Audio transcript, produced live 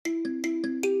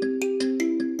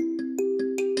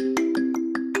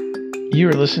You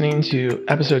are listening to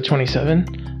episode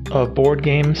 27 of Board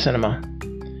Game Cinema.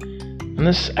 In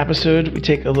this episode, we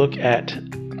take a look at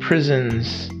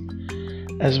prisons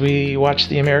as we watch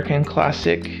the American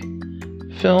classic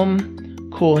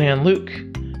film Cool Hand Luke,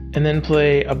 and then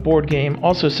play a board game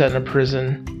also set in a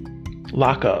prison,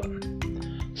 Lock Up.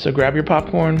 So grab your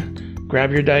popcorn,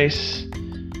 grab your dice,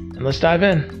 and let's dive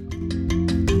in.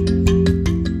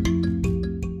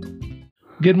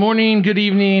 Good morning, good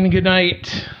evening, good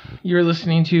night. You're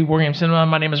listening to Board Game Cinema.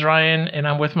 My name is Ryan, and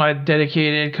I'm with my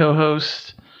dedicated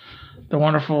co-host, the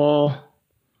wonderful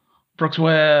Brooks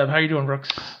Webb. How are you doing, Brooks?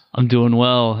 I'm doing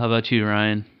well. How about you,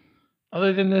 Ryan?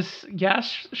 Other than this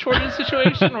gas shortage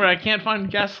situation where I can't find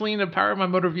gasoline to power my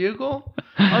motor vehicle,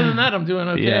 other than that, I'm doing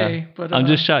okay. Yeah. But I'm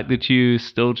just shocked that you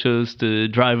still chose to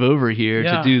drive over here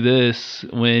to do this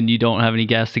when you don't have any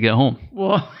gas to get home.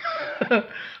 Well,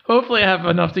 hopefully I have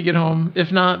enough to get home.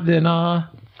 If not, then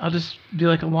I'll just be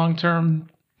like a long-term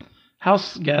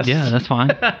house guest. Yeah, that's fine.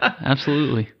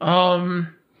 Absolutely. So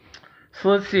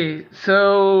let's see.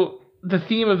 So the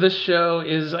theme of this show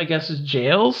is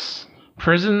jails,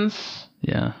 prisons.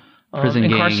 Yeah. Prison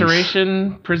gangs.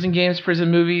 Incarceration, prison games, prison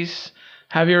movies.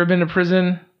 Have you ever been to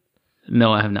prison?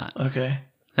 No, I have not. Okay.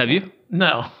 Have you?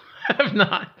 No, I have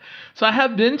not. So I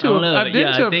have been to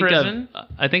a prison.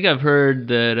 I think I've heard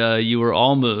that you were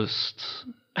almost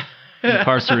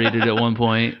incarcerated at one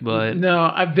point, but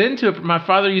no, I've been to my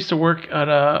father used to work at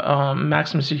a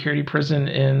maximum security prison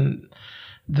in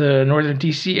the northern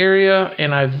DC area,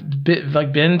 and I've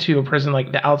been to a prison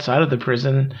like the outside of the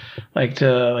prison, like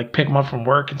to like pick them up from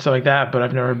work and stuff like that, but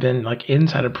I've never been like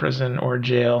inside a prison or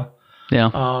jail.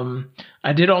 Yeah.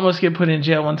 I did almost get put in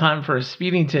jail one time for a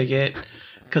speeding ticket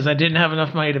because I didn't have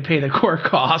enough money to pay the court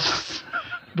costs,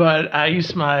 but I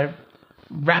used my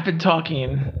rapid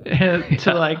talking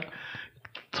to like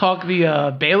talk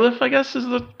the bailiff, I guess is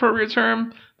the appropriate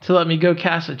term, to let me go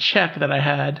cash a check that I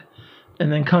had and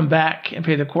then come back and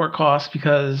pay the court costs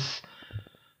because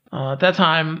at that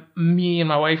time, me and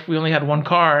my wife, we only had one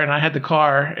car, and I had the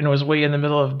car, and it was way in the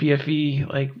middle of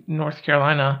BFE, like North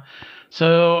Carolina.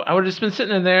 So I would have just been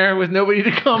sitting in there with nobody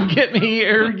to come get me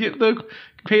or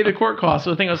pay the court costs.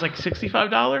 So I think it was like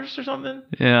 $65 or something.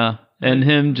 Yeah. And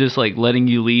him just like letting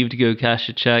you leave to go cash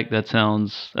a check, that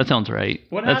sounds right.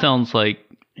 That sounds like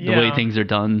the way things are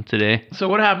done today. So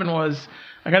what happened was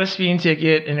I got a speeding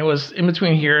ticket, and it was in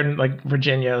between here and like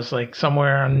Virginia. It was like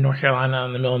somewhere in North Carolina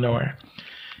in the middle of nowhere.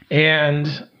 And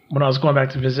when I was going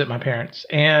back to visit my parents,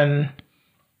 and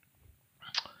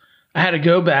I had to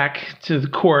go back to the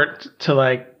court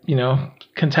to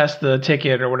contest the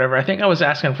ticket or whatever. I think I was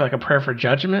asking for like a prayer for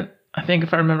judgment, I think,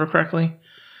 if I remember correctly.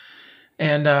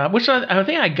 And which I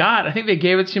think I got. I think they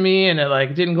gave it to me, and it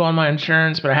like didn't go on my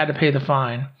insurance, but I had to pay the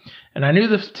fine. And I knew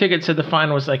the ticket said the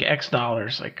fine was like X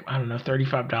dollars, like, I don't know,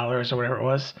 $35 or whatever it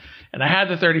was. And I had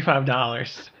the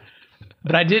 $35,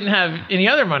 but I didn't have any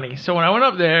other money. So when I went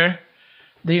up there,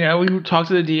 we talked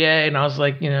to the DA, and I was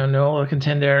like, no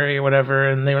contendere or whatever.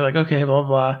 And they were like, okay, blah,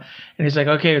 blah. And he's like,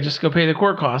 okay, just go pay the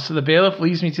court costs. So the bailiff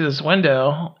leads me to this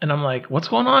window, and I'm like, what's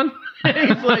going on? And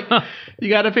he's like, you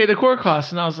got to pay the court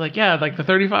costs. And I was like, yeah, like the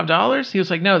 $35. He was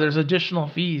like, no, there's additional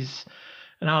fees.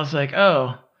 And I was like,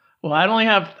 oh, well, I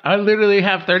literally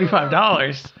have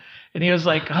 $35. And he was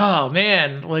like, oh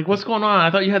man, like what's going on?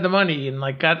 I thought you had the money, and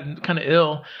like got kind of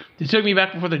ill. He took me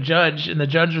back before the judge, and the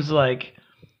judge was like,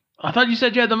 I thought you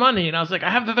said you had the money. And I was like, I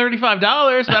have the $35, but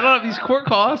I don't have these court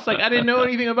costs. Like I didn't know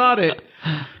anything about it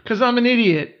because I'm an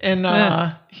idiot.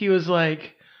 And he was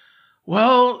like,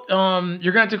 well,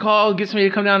 you're going to have to get somebody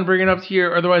to come down and bring it up to you.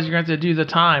 Otherwise, you're going to have to do the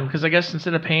time. Because I guess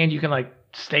instead of paying, you can like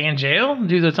stay in jail and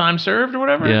do the time served or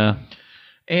whatever. Yeah.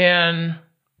 And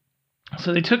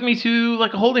so they took me to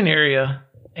like a holding area,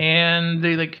 and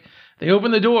they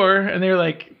opened the door, and they're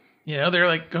like,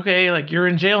 okay, like you're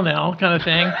in jail now kind of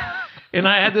thing. And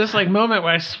I had this like moment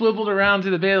where I swiveled around to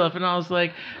the bailiff, and I was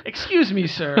like, excuse me,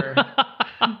 sir.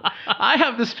 I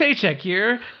have this paycheck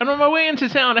here, and on my way into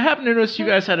town, I happened to notice you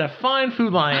guys had a fine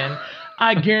Food Lion.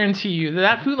 I guarantee you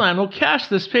that Food Lion will cash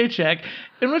this paycheck,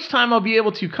 in which time I'll be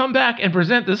able to come back and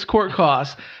present this court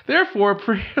cost, therefore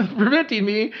preventing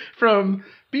me from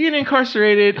being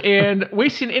incarcerated and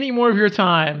wasting any more of your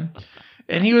time.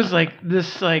 And he was like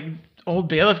this like old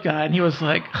bailiff guy, and he was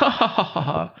like, ha ha ha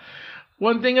ha.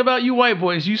 One thing about you white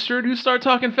boys, you sure do start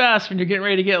talking fast when you're getting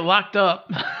ready to get locked up.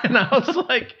 And I was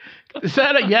like, is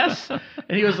that a yes? And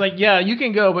he was like, yeah, you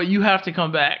can go, but you have to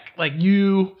come back. Like,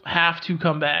 you have to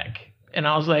come back. And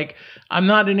I was like, I'm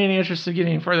not in any interest of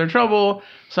getting in further trouble.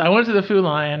 So I went to the Food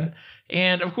Lion,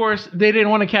 and of course, they didn't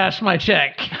want to cash my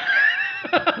check.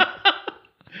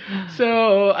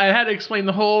 So I had to explain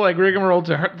the whole like rigmarole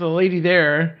to her, the lady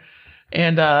there.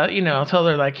 And, I'll tell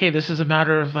her like, hey, this is a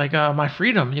matter of like my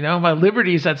freedom, my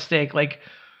liberty is at stake. Like,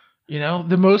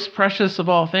 the most precious of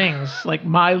all things, like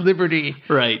my liberty.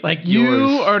 Right. Like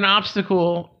you are an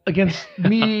obstacle against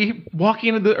me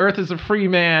walking into the earth as a free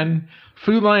man,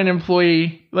 Food Lion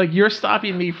employee. Like you're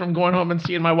stopping me from going home and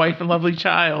seeing my wife and lovely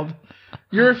child.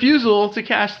 Your refusal to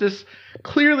cash this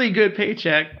clearly good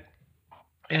paycheck.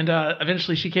 And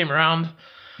eventually she came around,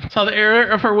 saw the error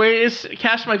of her ways,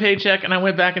 cashed my paycheck, and I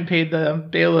went back and paid the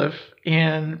bailiff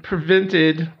and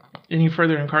prevented any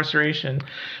further incarceration.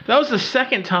 That was the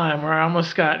second time where I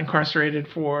almost got incarcerated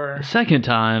for... The second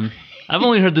time? I've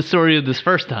only heard the story of this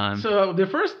first time. So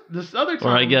this other time...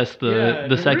 Or I guess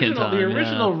the second time. The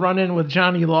original run-in with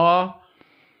Johnny Law.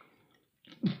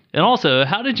 And also,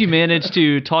 how did you manage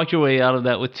to talk your way out of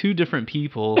that with two different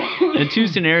people in two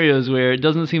scenarios where it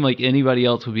doesn't seem like anybody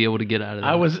else would be able to get out of that?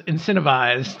 I was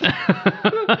incentivized.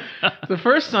 The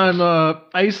first time,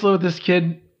 I used to live with this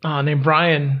kid named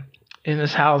Brian in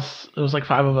this house. It was like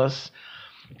 5 of us.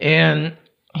 And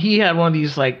he had one of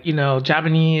these like,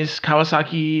 Japanese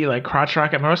Kawasaki like crotch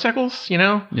rocket motorcycles,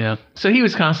 Yeah. So he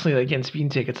was constantly like getting speeding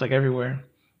tickets like everywhere.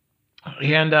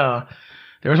 And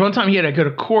there was one time he had to go to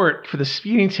court for the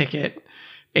speeding ticket,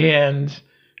 and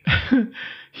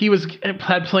he had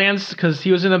plans because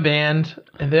he was in a band,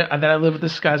 and that I lived with.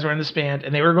 This guys were in this band,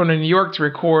 and they were going to New York to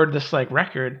record this like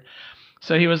record.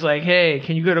 So he was like, "Hey,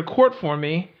 can you go to court for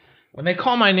me? When they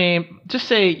call my name, just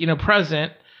say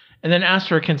present, and then ask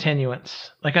for a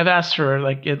continuance. Like I've asked for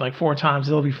it 4 times,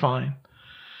 it'll be fine."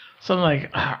 So I'm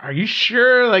like, "Are you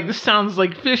sure? Like this sounds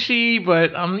like fishy,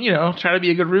 but I'm trying to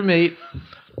be a good roommate."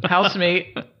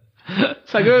 Housemate.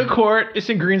 So I go to court. It's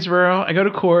in Greensboro. I go to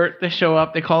court. They show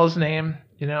up. They call his name.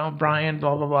 Brian.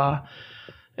 Blah blah blah.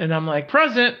 And I'm like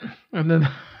present. And then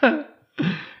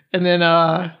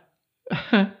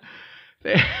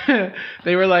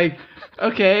they were like,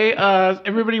 okay.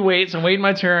 Everybody waits. I'm waiting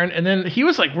my turn. And then he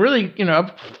was like really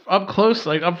up close,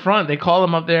 like up front. They call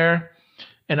him up there,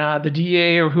 and the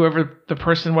DA or whoever the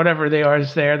person, whatever they are,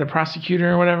 is there. The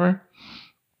prosecutor or whatever.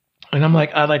 And I'm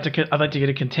like, I'd like to get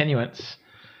a continuance.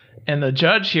 And the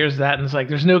judge hears that and is like,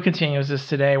 there's no continuances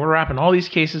today. We're wrapping all these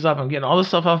cases up. I'm getting all this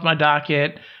stuff off my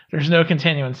docket. There's no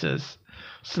continuances.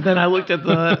 So then I looked at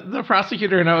the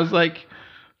prosecutor and I was like,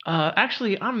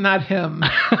 actually, I'm not him.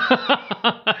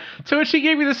 To which he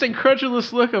gave me this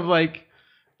incredulous look of like,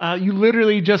 you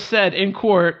literally just said in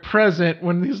court, present,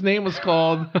 when his name was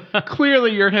called.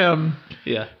 Clearly you're him.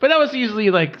 Yeah. But that was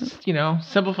easily like,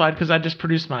 simplified because I just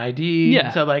produced my ID. Yeah.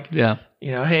 And so like, yeah.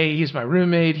 Hey, he's my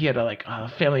roommate. He had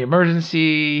a family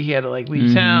emergency. He had to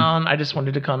leave town. I just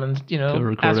wanted to come and,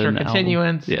 ask for a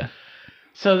continuance. Yeah.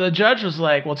 So the judge was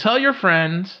like, well, tell your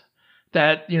friend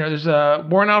that, there's a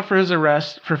warrant out for his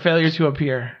arrest for failure to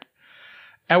appear.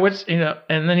 At which,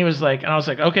 and then he was like, and I was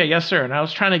like, okay, yes, sir. And I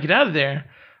was trying to get out of there.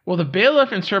 Well, the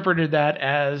bailiff interpreted that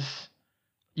as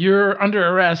you're under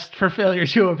arrest for failure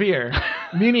to appear,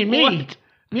 meaning me. What?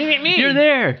 Meaning me. You're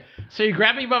there. So he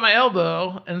grabbed me by my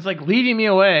elbow and it's like leading me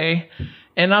away,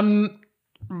 and I'm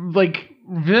like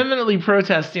vehemently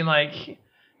protesting, like,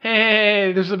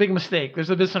 hey, there's a big mistake. There's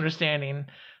a misunderstanding.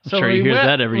 So I'm sure he hears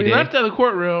that every day. We left out of the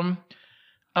courtroom.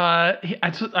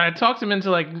 I talked him into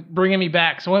like bringing me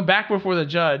back. So I went back before the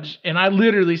judge, and I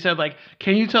literally said like,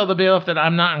 "Can you tell the bailiff that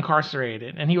I'm not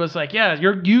incarcerated?" And he was like, "Yeah,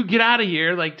 you get out of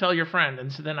here. Like, tell your friend."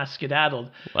 And so then I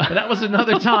skedaddled. But that was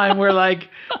another time where like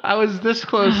I was this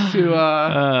close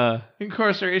to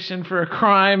incarceration for a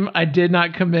crime I did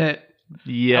not commit.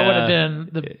 Yeah,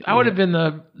 I would have been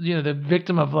the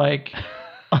victim of like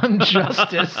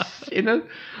injustice.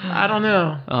 I don't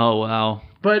know. Oh wow.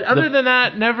 But other than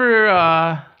that,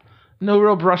 never, no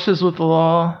real brushes with the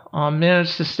law.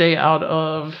 Managed to stay out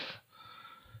of,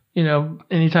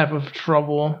 any type of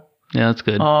trouble. Yeah, that's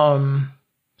good.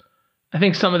 I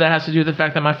think some of that has to do with the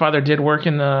fact that my father did work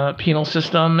in the penal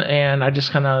system, and I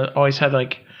just kind of always had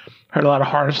heard a lot of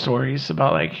horror stories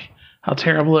about how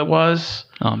terrible it was.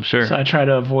 Oh, I'm sure. So I try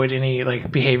to avoid any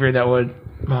behavior that would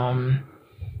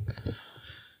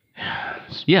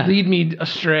lead me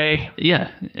astray. Yeah,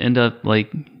 end up with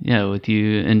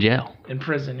you in jail. In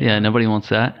prison. Yeah, nobody wants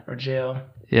that. Or jail.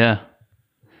 Yeah.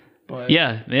 But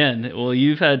yeah, man. Well,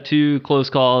 you've had 2 close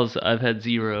calls. I've had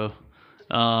 0.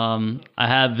 I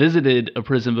have visited a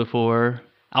prison before,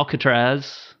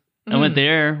 Alcatraz. I went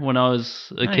there when I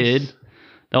was a kid.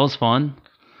 That was fun.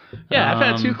 Yeah, I've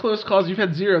had 2 close calls. You've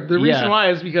had 0. The reason why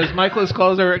is because my close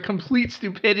calls are complete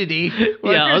stupidity.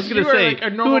 Yeah, I was going to say,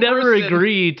 who would ever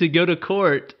agree to go to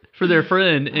court for their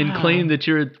friend and claim that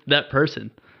you're that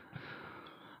person?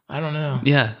 I don't know.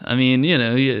 Yeah, I mean,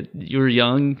 you were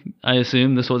young. I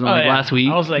assume this wasn't last week.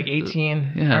 I was like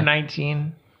 18 or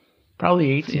 19,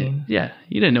 probably 18. Yeah,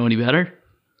 you didn't know any better.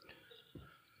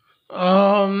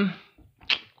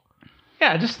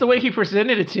 Yeah, just the way he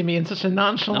presented it to me in such a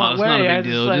nonchalant way. Not a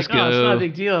big deal. Just go. It's not a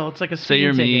big deal. It's like a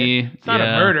speeding ticket. It's not a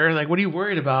murder. Like, what are you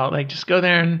worried about? Like, just go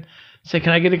there and say,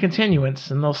 can I get a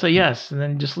continuance? And they'll say yes, and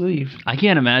then just leave. I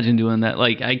can't imagine doing that.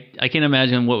 Like, I can't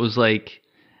imagine what was like,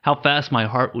 how fast my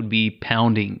heart would be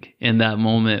pounding in that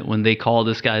moment when they call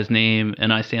this guy's name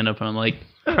and I stand up and I'm like,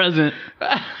 present.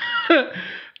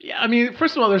 Yeah, I mean,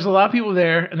 first of all, there's a lot of people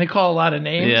there, and they call a lot of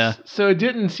names. Yeah. So it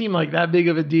didn't seem like that big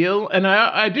of a deal. And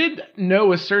I did know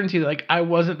with certainty, like, I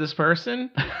wasn't this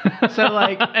person. So,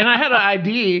 like, and I had an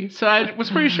ID, so I was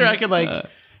pretty sure I could, like,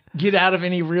 get out of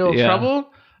any real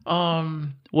trouble.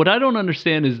 What I don't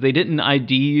understand is they didn't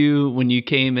ID you when you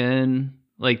came in.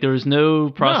 Like, there was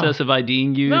no process of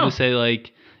IDing you to say,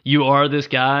 like, you are this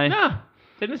guy. No,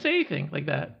 they didn't say anything like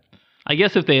that. I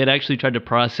guess if they had actually tried to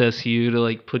process you to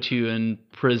like put you in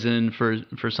prison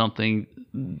for something,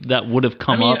 that would have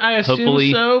come up. I assume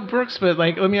hopefully. So, Brooks. But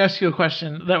like, let me ask you a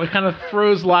question that would kind of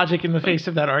throws logic in the face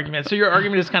of that argument. So your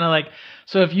argument is kind of like,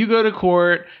 so if you go to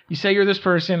court, you say you're this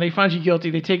person, they find you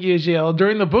guilty, they take you to jail.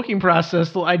 During the booking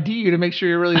process, they'll ID you to make sure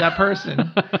you're really that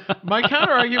person. My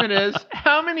counter argument is,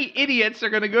 how many idiots are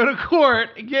going to go to court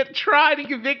and get tried and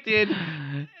convicted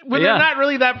when they're not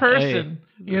really that person?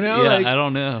 You know, like, I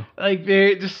don't know. Like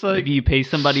they just like, maybe you pay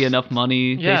somebody enough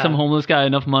money, pay some homeless guy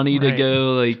enough money to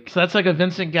go like. So that's like a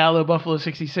Vincent Gallo Buffalo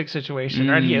 66 situation,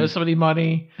 right? He owes somebody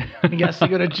money, and he has to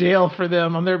go to jail for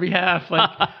them on their behalf. Like,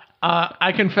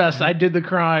 I confess, I did the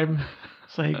crime.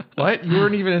 It's like, what? You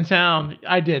weren't even in town.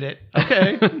 I did it.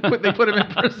 Okay, but they put him in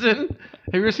prison.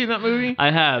 Have you ever seen that movie?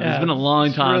 I have. It's been a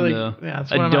long time though. Yeah,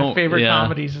 it's one of my favorite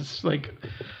comedies. It's like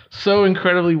so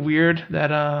incredibly weird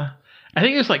that I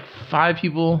think there's like 5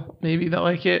 people maybe that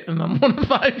like it, and I'm one of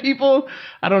 5 people.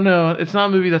 I don't know. It's not a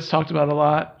movie that's talked about a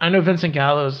lot. I know Vincent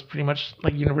Gallo is pretty much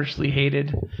like universally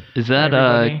hated. Is that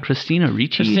Christina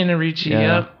Ricci? Christina Ricci,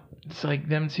 yep. It's like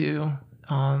them too.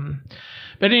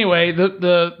 But anyway,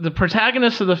 the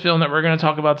protagonist of the film that we're going to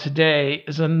talk about today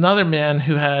is another man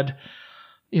who had,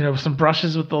 some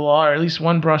brushes with the law, or at least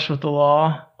one brush with the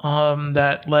law,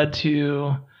 that led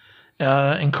to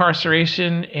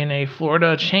incarceration in a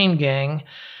Florida chain gang.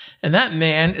 And that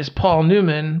man is Paul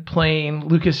Newman, playing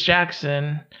Lucas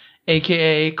Jackson,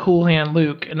 aka Cool Hand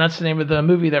Luke. And that's the name of the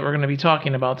movie that we're going to be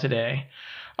talking about today.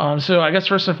 So I guess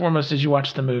first and foremost, did you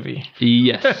watch the movie?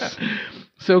 Yes.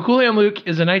 So Cool Hand Luke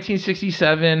is a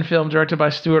 1967 film directed by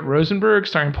Stuart Rosenberg,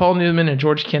 starring Paul Newman and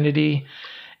George Kennedy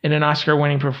in an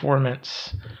Oscar-winning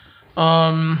performance.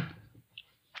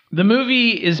 The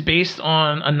movie is based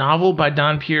on a novel by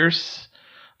Don Pierce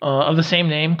of the same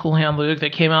name, Cool Hand Luke,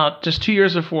 that came out just 2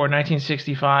 years before,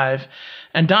 1965.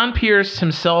 And Don Pierce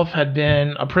himself had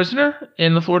been a prisoner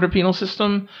in the Florida penal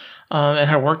system and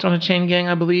had worked on a chain gang,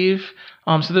 I believe.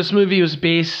 So this movie was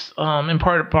based in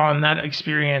part upon that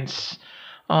experience.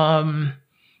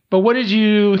 But what did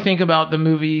you think about the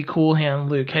movie Cool Hand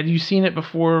Luke? Had you seen it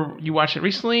before you watched it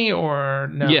recently, or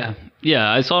no? Yeah,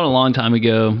 I saw it a long time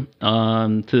ago,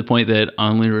 to the point that I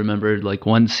only remembered like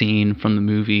one scene from the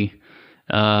movie,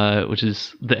 which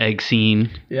is the egg scene,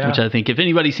 which I think if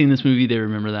anybody's seen this movie, they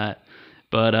remember that.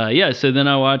 But so then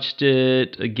I watched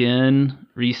it again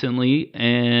recently,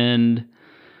 and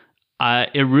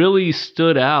it really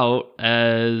stood out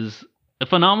as a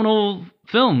phenomenal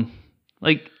film.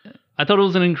 Like, I thought it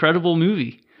was an incredible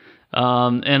movie.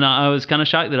 And I was kind of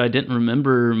shocked that I didn't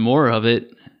remember more of it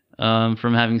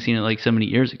from having seen it like so many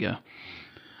years ago.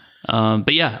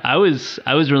 But yeah, I was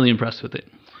really impressed with it.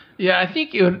 Yeah, I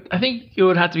think it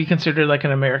would have to be considered like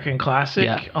an American classic.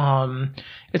 Yeah.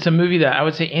 It's a movie that I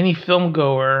would say any film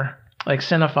goer, like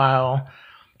cinephile,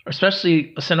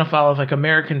 especially a cinephile of like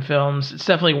American films, it's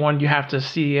definitely one you have to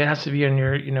see. It has to be in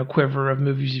your quiver of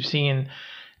movies you've seen,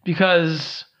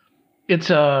 because it's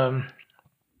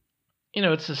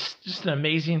just an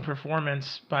amazing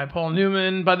performance by Paul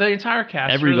Newman, by the entire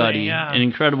cast. Everybody, really, yeah. An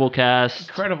incredible cast.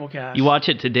 Incredible cast. You watch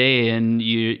it today and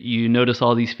you notice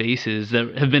all these faces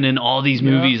that have been in all these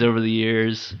movies over the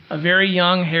years. A very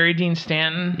young Harry Dean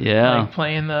Stanton, like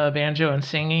playing the banjo and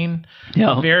singing.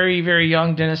 Yeah. A very, very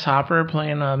young Dennis Hopper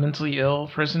playing a mentally ill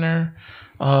prisoner.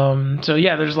 So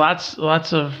yeah, there's lots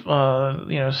of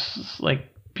like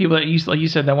people that like you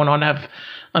said, that went on to have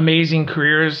amazing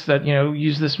careers that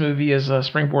use this movie as a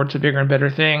springboard to bigger and better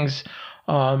things.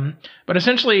 But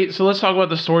essentially, so let's talk about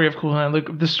the story of Cool Hand Luke.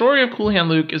 The story of Cool Hand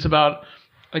Luke is about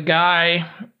a guy,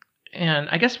 and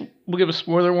I guess we'll give a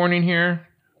spoiler warning here.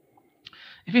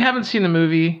 If you haven't seen the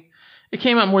movie, It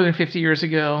came out more than 50 years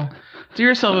ago. Do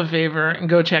yourself a favor and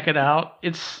go check it out.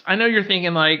 I know you're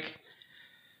thinking like,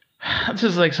 this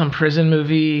is like some prison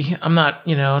movie. I'm not,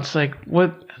 it's like,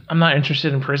 what? I'm not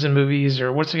interested in prison movies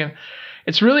or what's again.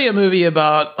 It's really a movie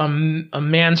about a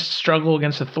man's struggle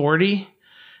against authority.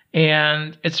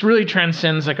 And it's really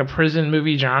transcends like a prison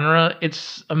movie genre.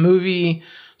 It's a movie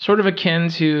sort of akin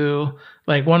to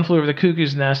like One Flew Over the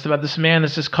Cuckoo's Nest, about this man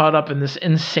that's just caught up in this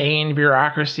insane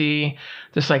bureaucracy,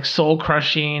 this like soul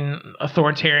crushing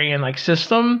authoritarian like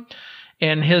system,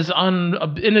 and his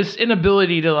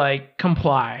inability to like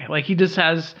comply. Like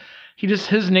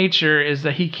his nature is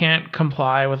that he can't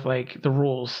comply with like the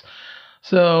rules.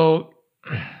 So,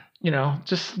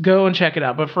 just go and check it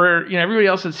out. But for everybody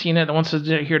else that's seen it that wants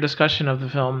to hear a discussion of the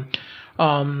film,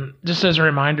 just as a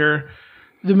reminder,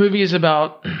 the movie is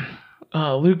about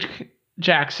Luke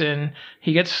Jackson.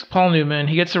 He gets Paul Newman.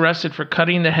 He gets arrested for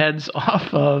cutting the heads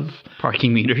off of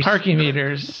parking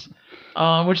meters,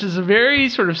 which is a very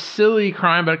sort of silly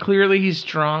crime. But clearly he's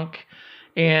drunk,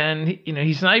 and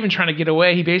he's not even trying to get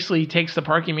away. He basically takes the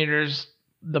parking meters,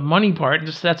 the money part, and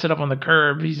just sets it up on the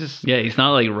curb. He's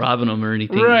not like robbing them or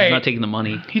anything. Right. He's not taking the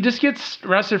money. He just gets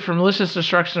arrested for malicious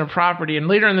destruction of property. And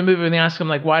later in the movie, when they ask him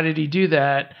like, why did he do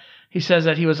that, he says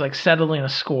that he was like settling a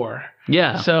score.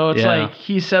 Yeah. So it's like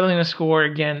he's settling a score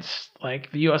against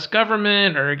like the U.S.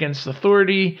 government or against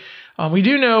authority. We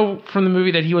do know from the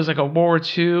movie that he was like a World War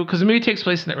II, because the movie takes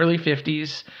place in the early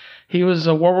 50s. He was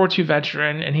a World War II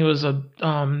veteran, and he was a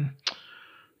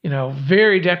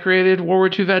very decorated World War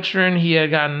II veteran. He had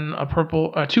gotten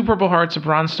two Purple Hearts, a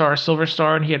Bronze Star, a Silver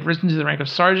Star, and he had risen to the rank of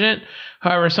sergeant.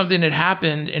 However, something had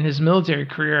happened in his military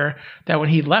career that when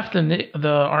he left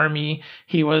the army,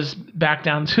 he was back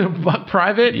down to a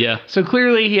private. Yeah. So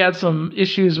clearly, he had some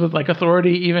issues with like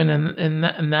authority, even in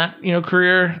that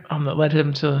career, that led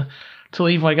him to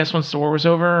leave. I guess once the war was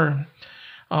over.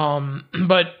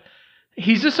 But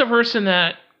he's just a person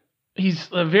that. He's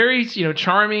a very,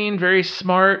 charming, very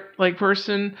smart, like,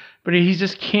 person, but he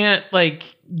just can't, like,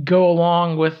 go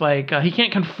along with, like, he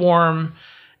can't conform,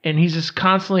 and he's just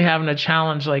constantly having to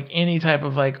challenge, like, any type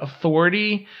of, like,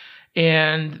 authority,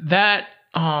 and that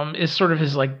is sort of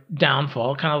his, like,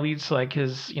 downfall. It kind of leads to, like,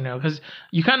 his, because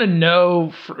you kind of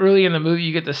know early in the movie,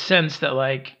 you get the sense that,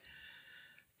 like,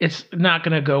 it's not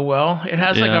going to go well. It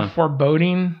has, like, a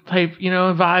foreboding type,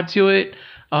 vibe to it.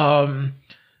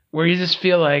 Where you just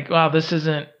feel like, wow, this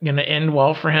isn't going to end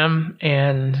well for him.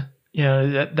 And,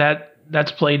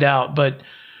 that's played out. But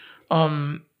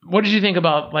what did you think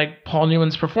about, like, Paul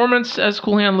Newman's performance as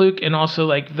Cool Hand Luke, and also,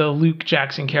 like, the Luke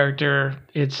Jackson character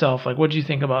itself? Like, what did you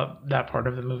think about that part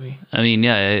of the movie? I mean,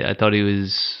 yeah, I thought he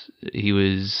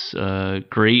was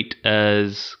great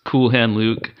as Cool Hand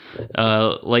Luke.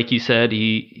 Like you said,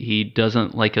 he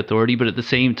doesn't like authority, but at the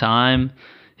same time,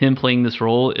 him playing this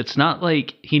role, it's not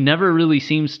like he never really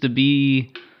seems to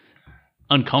be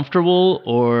uncomfortable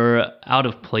or out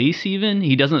of place. Even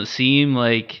he doesn't seem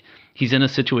like he's in a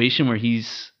situation where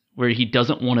he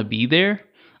doesn't want to be there.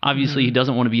 Obviously, he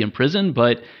doesn't want to be in prison,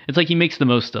 but it's like he makes the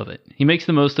most of it. He makes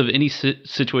the most of any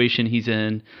situation he's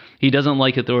in. He doesn't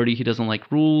like authority. He doesn't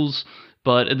like rules,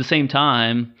 but at the same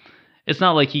time, it's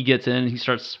not like he gets in and he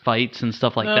starts fights and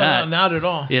stuff like that. No, not at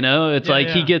all.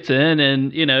 It's he gets in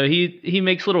and, he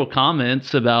makes little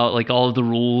comments about like all of the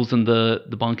rules in the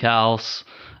bunkhouse.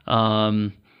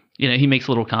 He makes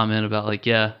a little comment about like,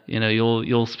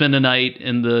 you'll spend a night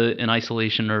in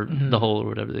isolation or the hole or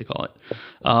whatever they call it.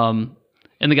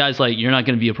 And the guy's like, you're not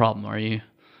going to be a problem, are you?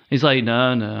 He's like,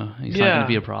 no, he's not going to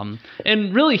be a problem.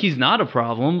 And really, he's not a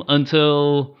problem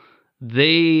until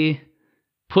they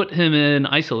put him in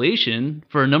isolation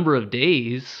for a number of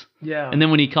days. Yeah. And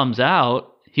then when he comes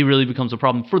out, he really becomes a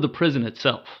problem for the prison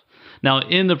itself. Now,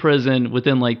 in the prison,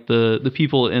 within like the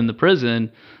people in the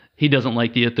prison, he doesn't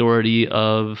like the authority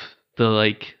of the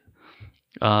like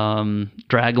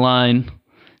dragline,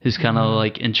 who's kind of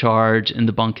like in charge in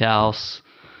the bunkhouse,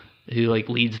 who like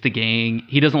leads the gang.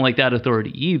 He doesn't like that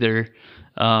authority either.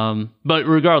 But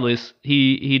regardless,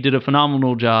 he did a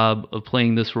phenomenal job of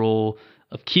playing this role,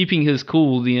 of keeping his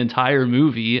cool the entire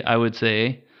movie, I would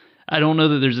say. I don't know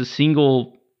that there's a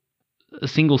single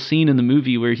scene in the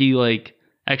movie where he like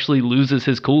actually loses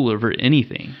his cool over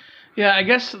anything. Yeah, I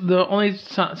guess the only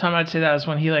time I'd say that is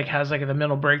when he like has like the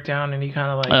mental breakdown and he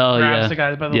kind of like grabs the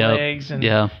guys by the legs and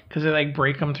because they like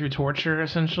break him through torture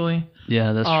essentially.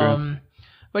 Yeah, that's true.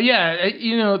 But yeah,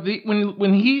 when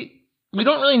we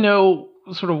don't really know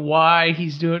sort of why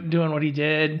he's doing what he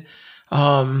did.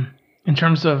 In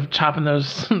terms of chopping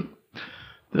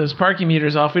those parking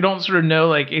meters off, we don't sort of know,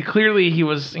 like, clearly he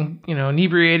was,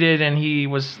 inebriated and he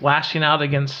was lashing out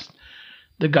against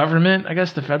the government, I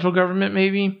guess the federal government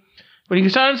maybe. But he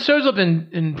shows up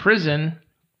in prison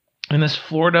in this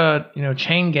Florida,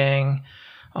 chain gang.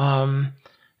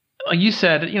 Like you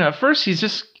said, at first he's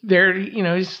just there,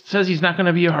 he says he's not going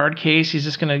to be a hard case. He's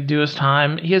just going to do his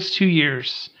time. He has 2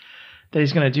 years that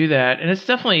he's going to do that. And it's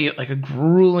definitely like a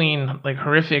grueling, like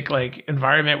horrific, like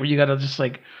environment where you got to just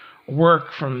like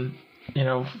work from,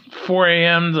 4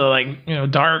 a.m. to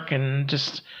like, dark and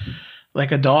just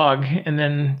like a dog. And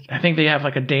then I think they have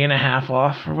like a day and a half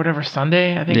off or whatever.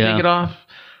 Sunday, I think they get off.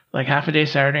 Like half a day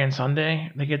Saturday and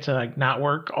Sunday. They get to like not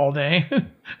work all day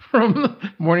from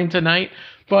morning to night.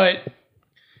 But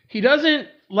he doesn't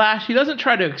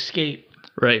try to escape.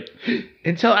 Right.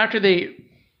 Until after they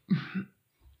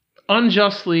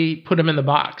unjustly put him in the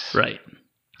box. Right.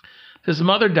 His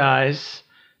mother dies,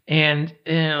 and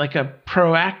in like a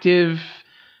proactive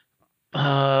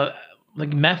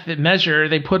measure,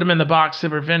 they put him in the box to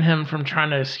prevent him from trying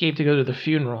to escape to go to the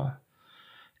funeral.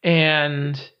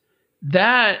 And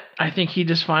that, I think he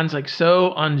just finds like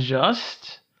so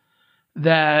unjust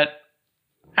that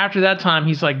after that time,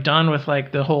 he's like done with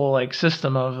like the whole like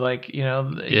system of like, he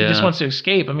just wants to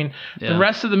escape. I mean, the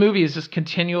rest of the movie is just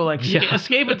continual like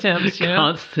escape attempts,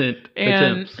 constant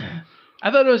attempts.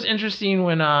 I thought it was interesting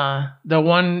when the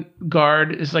one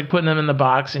guard is like putting him in the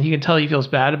box, and he can tell he feels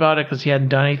bad about it because he hadn't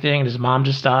done anything and his mom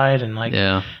just died, and like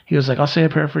he was like, "I'll say a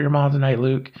prayer for your mom tonight,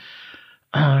 Luke."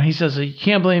 He says, "You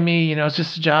can't blame me. It's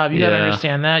just a job. You got to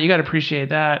understand that. You got to appreciate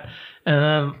that." And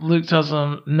then Luke tells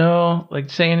him, "No,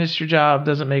 like saying it's your job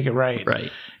doesn't make it right."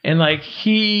 Right. And like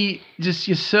he just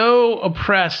is so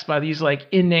oppressed by these like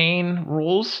inane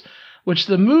rules, which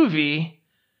the movie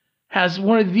has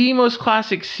one of the most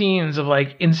classic scenes of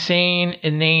like insane,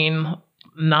 inane,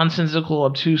 nonsensical,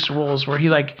 obtuse rules where he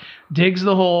like digs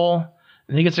the hole.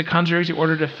 And he gets a conjuration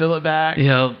order to fill it back. Dig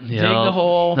the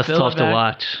hole. That's fill tough it back. to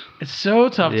watch. It's so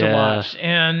tough to watch,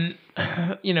 and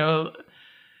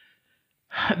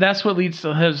that's what leads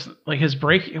to his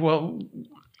break. Well,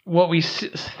 what we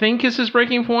think is his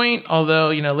breaking point.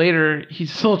 Although later he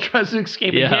still tries to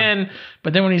escape again.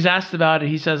 But then when he's asked about it,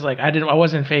 he says like, I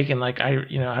wasn't faking. Like I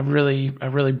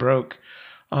really broke.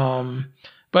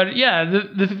 But yeah,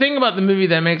 the thing about the movie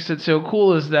that makes it so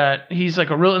cool is that he's like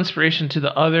a real inspiration to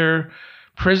the other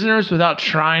prisoners without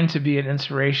trying to be an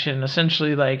inspiration.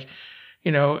 Essentially, like,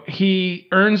 he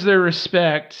earns their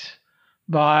respect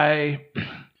by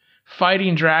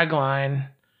fighting Dragline,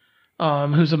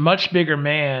 who's a much bigger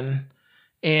man,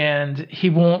 and he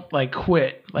won't like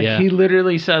quit. Like he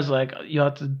literally says like, you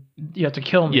have to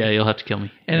kill me. Yeah, you'll have to kill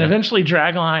me. And eventually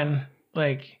Dragline,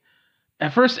 like,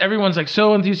 at first everyone's like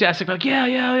so enthusiastic, like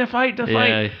fight.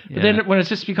 But then when it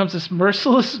just becomes this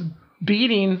merciless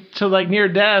beating to like near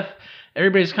death,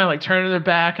 everybody's kind of like turning their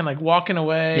back and like walking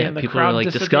away, and the people crowd are like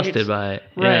dissipates. Disgusted by it.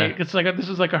 Right. It's like this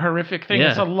is like a horrific thing.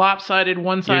 It's a lopsided,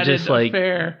 one-sided You're just like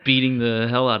affair. Beating the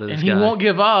hell out of this guy. And he won't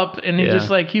give up, and he just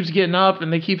like keeps getting up,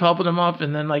 and they keep helping him up,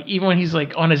 and then like even when he's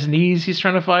like on his knees, he's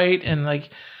trying to fight, and like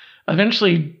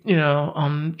eventually,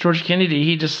 George Kennedy,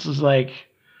 he just was like,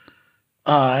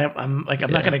 I'm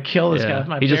not gonna kill this guy with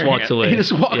my He just walks away. He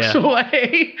just walks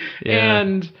away,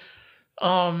 and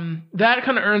that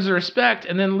kind of earns the respect.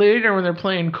 And then later when they're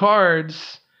playing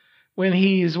cards, when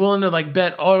he's willing to like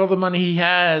bet all the money he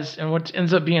has, and what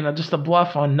ends up being just a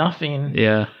bluff on nothing.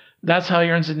 Yeah, that's how he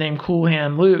earns the name Cool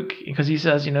Hand Luke, because he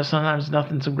says, sometimes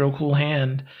nothing's a real cool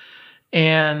hand,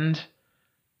 and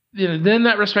then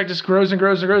that respect just grows and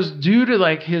grows and grows due to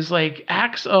like his like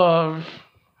acts of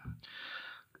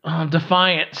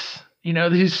defiance.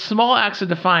 These small acts of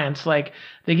defiance, like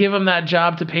they give him that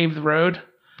job to pave the road.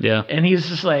 Yeah. And he's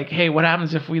just like, hey, what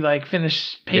happens if we like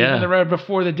finish paving the road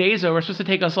before the day's over? It's supposed to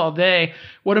take us all day.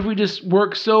 What if we just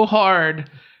work so hard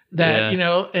that,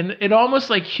 and it almost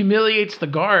like humiliates the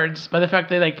guards by the fact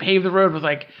they like pave the road with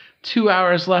like 2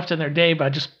 hours left in their day by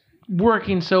just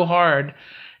working so hard.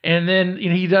 And then,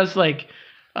 he does like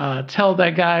tell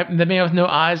that guy, the man with no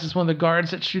eyes is one of the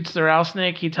guards that shoots the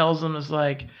rattlesnake. He tells them, is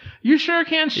like, you sure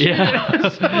can shoot.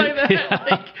 Stuff like that.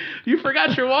 Like, you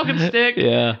forgot your walking stick.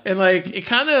 And like, it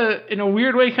kind of, in a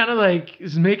weird way, kind of like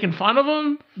is making fun of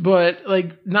him, but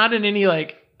like not in any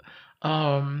like,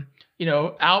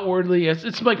 outwardly,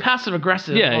 it's like passive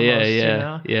aggressive.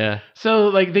 Yeah. So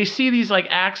like they see these like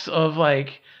acts of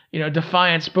like,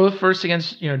 defiance, both first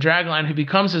against, Dragline, who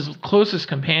becomes his closest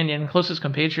companion, closest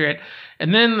compatriot,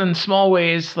 and then in small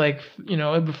ways, like,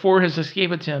 before his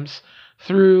escape attempts,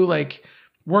 through like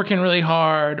working really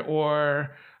hard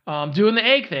or doing the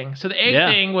egg thing. So the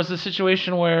egg thing was a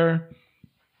situation where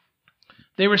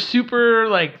they were super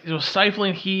like, it was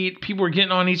stifling heat. People were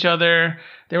getting on each other.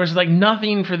 There was like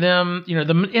nothing for them,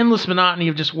 the endless monotony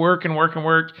of just work and work and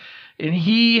work. And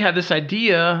he had this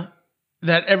idea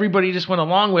that everybody just went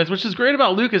along with, which is great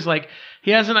about Luke, is like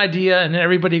he has an idea and then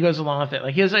everybody goes along with it.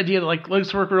 Like he has an idea that like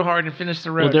let's work real hard and finish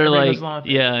the road. Well, they're everybody like, goes along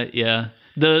with it. yeah.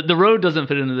 The road doesn't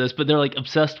fit into this, but they're like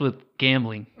obsessed with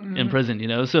gambling in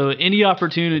prison, So any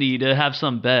opportunity to have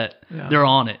some bet, they're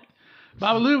on it.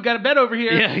 Babalu, got a bet over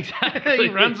here. Yeah, exactly. He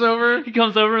runs over. He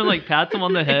comes over and like pats him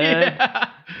on the head.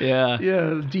 Yeah.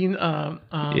 Dean. Dennis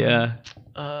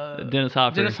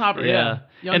Hopper. Dennis Hopper. Yeah.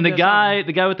 And the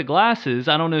guy with the glasses,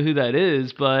 I don't know who that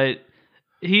is, but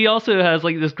he also has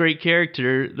like this great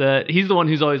character that he's the one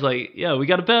who's always like, yeah, we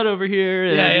got a bet over here.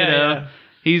 And, yeah.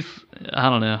 He's, I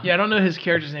don't know. Yeah, I don't know his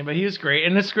character's name, but he was great.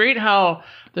 And it's great how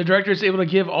the director is able to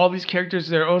give all these characters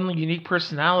their own unique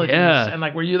personalities. Yeah. And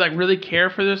like where you like really care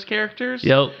for those characters.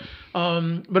 Yep.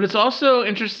 But it's also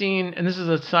interesting, and this is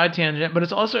a side tangent, but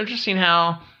it's also interesting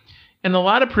how in a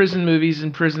lot of prison movies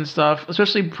and prison stuff,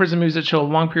 especially prison movies that show a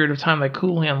long period of time, like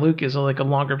Cool Hand Luke is like a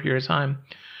longer period of time,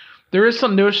 there is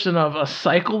some notion of a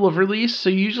cycle of release. So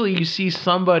usually you see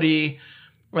somebody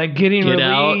like getting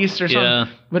released or something. Yeah.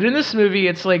 But in this movie,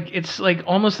 it's like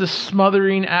almost this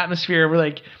smothering atmosphere where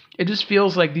like it just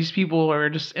feels like these people are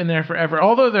just in there forever.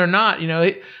 Although they're not, at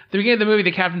the beginning of the movie,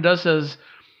 the captain does says,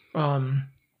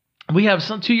 we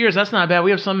have 2 years. That's not bad.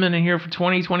 We have some men in here for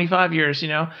 20, 25 years,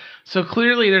 So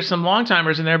clearly there's some long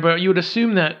timers in there, but you would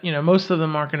assume that, most of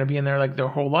them aren't going to be in there like their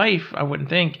whole life, I wouldn't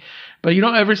think. But you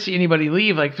don't ever see anybody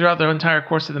leave like throughout the entire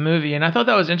course of the movie. And I thought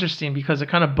that was interesting because it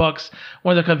kind of bucks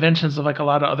one of the conventions of like a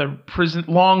lot of other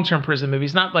long-term prison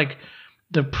movies, not like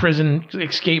the prison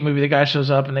escape movie. The guy shows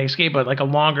up and they escape, but like a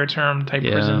longer term type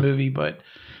prison movie. But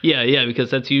yeah, because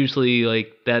that's usually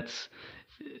like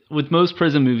with most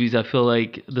prison movies, I feel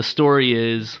like the story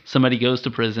is somebody goes to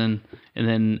prison and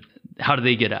then how do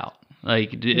they get out?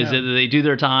 Like, is it that they do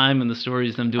their time and the story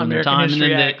is them doing their time,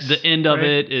 History and then X, the end of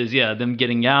it is them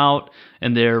getting out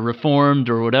and they're reformed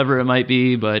or whatever it might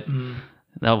be, but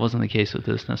that wasn't the case with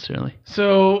this necessarily.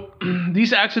 So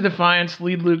these acts of defiance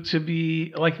lead Luke to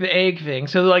be like the egg thing.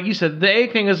 So like you said, the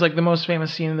egg thing is like the most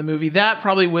famous scene in the movie. That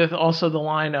probably with also the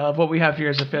line of what we have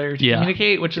here is a failure to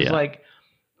communicate, which is like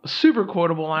a super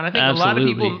quotable line. I think a lot of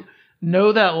people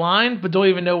know that line, but don't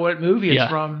even know what movie it's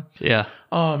from. Yeah.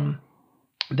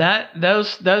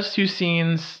 Those two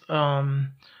scenes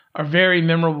are very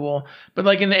memorable. But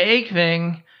like in the egg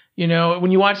thing,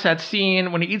 when you watch that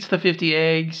scene when he eats the 50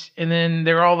 eggs and then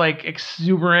they're all like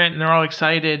exuberant and they're all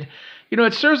excited,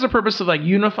 it serves the purpose of like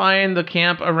unifying the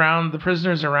camp around the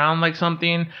prisoners around like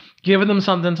something, giving them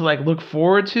something to like look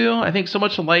forward to. I think so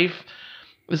much of life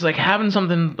is like having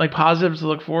something like positive to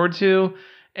look forward to.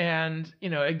 And,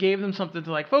 it gave them something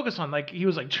to like focus on. Like he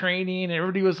was like training and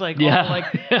everybody was like,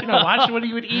 watching what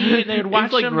he would eat. And they would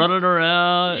watch him running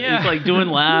around. Yeah. He's like doing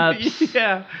laps.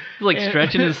 Yeah. He's like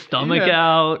stretching his stomach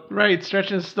out. Right.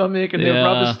 Stretching his stomach and they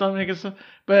rub his stomach and stuff.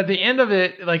 But at the end of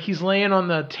it, like he's laying on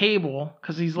the table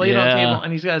because he's laying on the table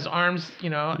and he's got his arms,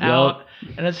 out.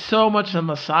 And it's so much a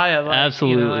Messiah. Like,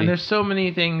 absolutely. And there's so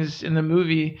many things in the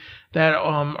movie that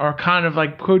are kind of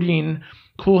like putting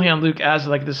Cool Hand Luke as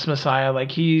like this Messiah,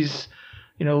 like he's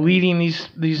leading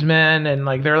these men and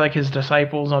like they're like his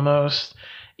disciples almost.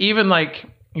 Even like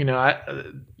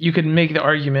you could make the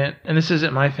argument, and this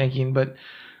isn't my thinking, but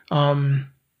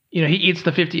he eats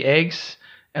the 50 eggs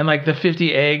and like the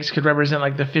 50 eggs could represent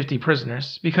like the 50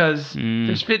 prisoners because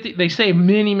there's 50. They say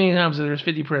many times that there's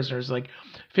 50 prisoners, like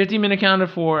 50 men accounted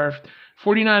for.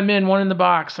 49 men, one in the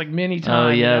box, like many times. Oh,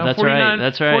 yeah, that's right.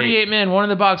 That's right. 48 men, one in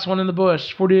the box, one in the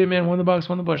bush. 48 men, one in the box,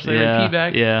 one in the bush. They repeat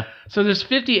back. Yeah. So there's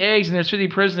 50 eggs and there's 50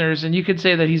 prisoners, and you could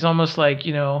say that he's almost like,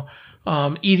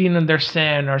 eating their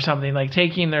sin or something, like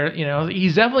taking their,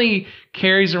 he's definitely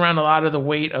carries around a lot of the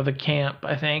weight of the camp,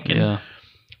 I think.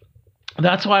 And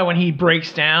that's why when he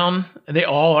breaks down, they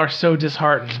all are so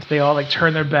disheartened. They all like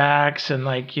turn their backs and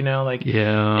like,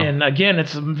 and again,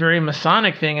 it's a very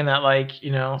Masonic thing in that like,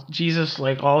 Jesus,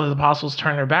 like all his apostles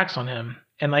turn their backs on him.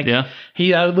 And like,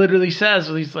 he literally says,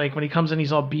 he's like, when he comes in,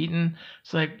 he's all beaten.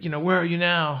 It's like, where are you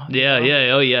now? Yeah.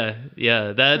 Oh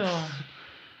yeah. That's,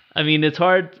 I mean, it's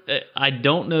hard. I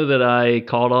don't know that I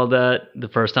called all that the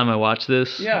first time I watched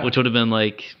this, which would have been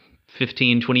like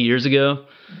 15, 20 years ago.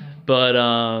 But,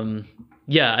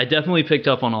 I definitely picked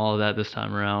up on all of that this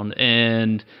time around.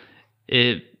 And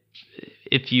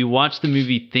if you watch the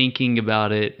movie thinking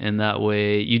about it in that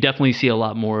way, you definitely see a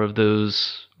lot more of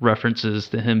those references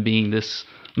to him being this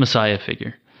Messiah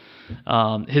figure.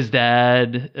 His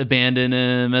dad abandoned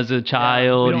him as a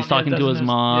child. He's talking to his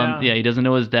mom. Yeah, he doesn't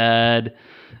know his dad.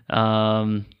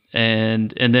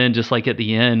 and then just like at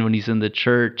the end when he's in the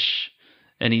church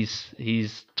and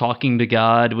he's talking to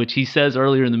God, which he says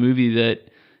earlier in the movie that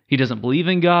he doesn't believe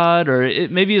in God, or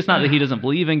maybe it's not that he doesn't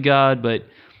believe in God, but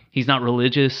he's not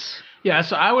religious. Yeah,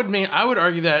 so I would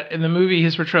argue that in the movie,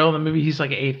 his portrayal in the movie, he's like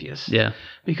an atheist. Yeah.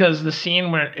 Because the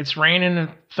scene where it's raining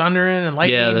and thundering and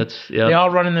lightning, they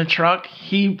all run in the truck.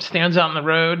 He stands out in the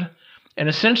road and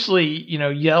essentially,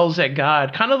 yells at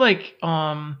God, kind of like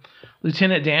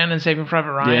Lieutenant Dan in Saving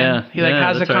Private Ryan. Yeah. He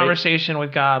has a conversation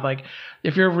with God, like,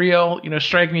 if you're real,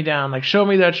 strike me down, like, show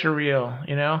me that you're real,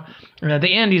 And at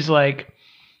the end, he's like,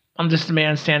 I'm just a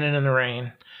man standing in the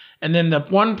rain. And then the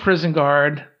one prison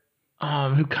guard,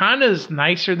 who kind of is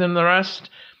nicer than the rest,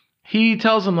 he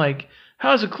tells him like,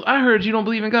 I heard you don't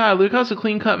believe in God, Luke. How's a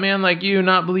clean cut man like you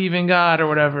not believe in God or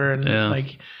whatever? And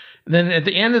then at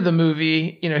the end of the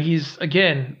movie, he's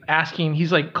again asking,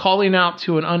 he's like calling out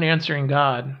to an unanswering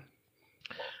God.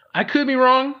 I could be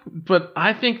wrong, but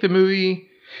I think the movie,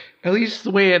 at least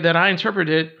the way that I interpret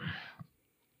it,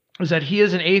 is that he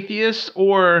is an atheist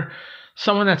or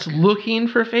someone that's looking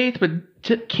for faith, but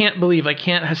can't believe,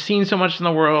 has seen so much in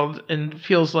the world and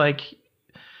feels like,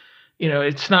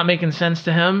 it's not making sense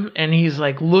to him. And he's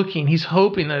like looking, he's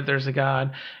hoping that there's a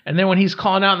God. And then when he's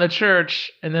calling out in the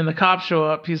church and then the cops show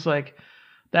up, he's like,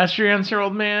 that's your answer,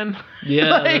 old man.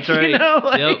 Yeah, that's right.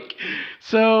 Yep.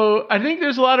 So I think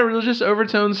there's a lot of religious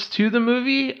overtones to the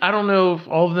movie. I don't know if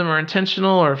all of them are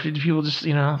intentional or if people just,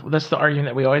 that's the argument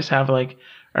that we always have, like,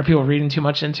 are people reading too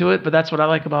much into it? But that's what I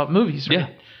like about movies, right? Yeah.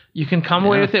 You can come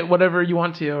away with it whatever you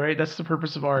want to, right? That's the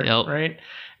purpose of art, right?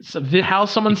 It's how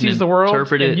someone sees the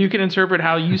world, and you can interpret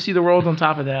how you see the world on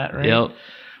top of that, right? Yep.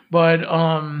 But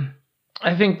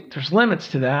I think there's limits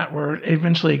to that where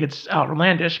eventually it gets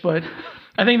outlandish. But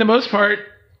I think the most part,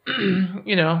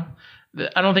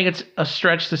 I don't think it's a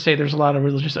stretch to say there's a lot of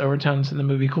religious overtones in the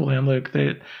movie Cool Hand Luke.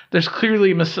 There's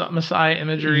clearly Messiah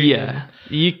imagery. Yeah,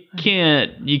 you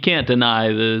can't deny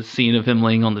the scene of him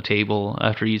laying on the table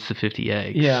after he eats the 50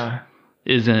 eggs. Yeah,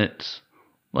 isn't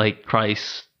like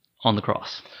Christ on the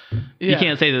cross. Yeah. You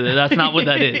can't say that that's not what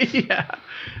that is. Yeah,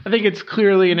 I think it's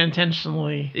clearly and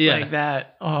intentionally like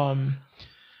that.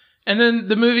 And then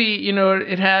the movie,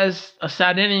 it has a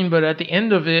sad ending, but at the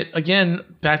end of it, again,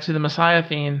 back to the Messiah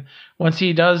theme, once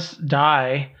he does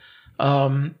die,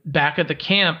 back at the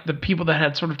camp, the people that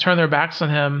had sort of turned their backs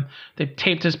on him, they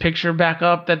taped his picture back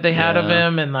up that they had of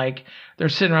him, and like they're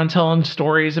sitting around telling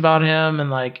stories about him,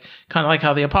 and like kind of like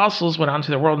how the apostles went out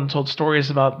into the world and told stories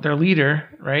about their leader,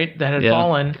 right, that had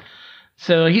fallen.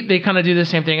 So they kind of do the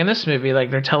same thing in this movie. Like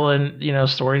they're telling,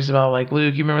 stories about like,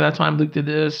 Luke, you remember that time Luke did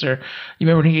this, or you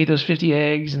remember when he ate those 50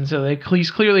 eggs? And so they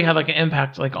clearly have like an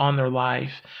impact like on their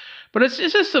life. But it's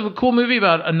just a cool movie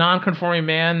about a non-conforming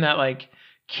man that like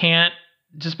can't,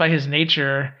 just by his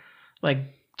nature, like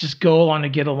just go along to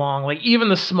get along. Like even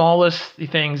the smallest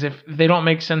things, if they don't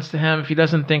make sense to him, if he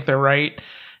doesn't think they're right,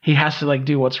 he has to like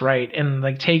do what's right and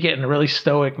like take it in a really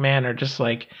stoic manner. Just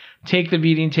like take the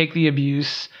beating, take the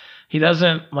abuse. He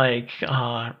doesn't like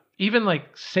even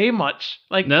like say much.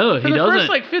 Like no, he doesn't. For the first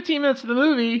like 15 minutes of the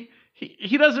movie,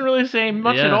 he doesn't really say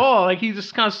much at all. Like he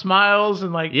just kind of smiles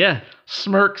and like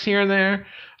smirks here and there.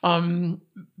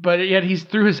 But yet he's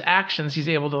through his actions, he's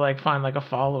able to like find like a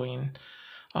following.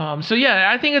 So yeah,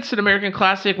 I think it's an American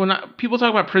classic. When people talk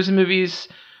about prison movies,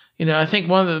 I think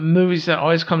one of the movies that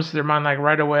always comes to their mind like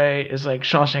right away is like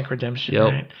Shawshank Redemption,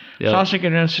 right? Shawshank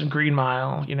Redemption, Green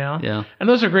Mile, Yeah. And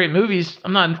those are great movies.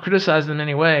 I'm not criticizing them in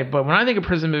any way, but when I think of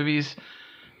prison movies,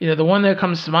 the one that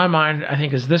comes to my mind, I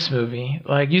think, is this movie.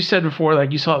 Like you said before,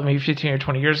 like you saw it maybe 15 or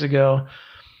 20 years ago.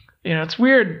 It's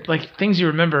weird, like things you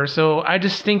remember. So I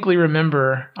distinctly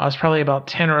remember I was probably about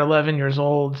 10 or 11 years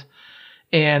old,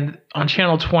 and on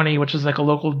Channel 20, which is like a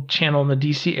local channel in the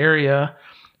DC area,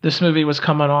 this movie was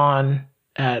coming on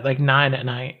at like 9 at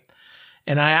night.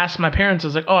 And I asked my parents, I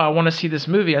was like, oh, I want to see this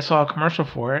movie. I saw a commercial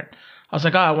for it. I was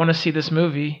like, oh, I want to see this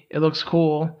movie. It looks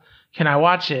cool. Can I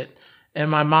watch it? And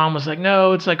my mom was like,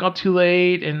 no, it's like all too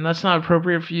late and that's not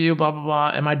appropriate for you, blah, blah, blah.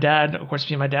 And my dad, of course,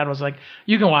 my dad was like,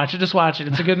 you can watch it. Just watch it.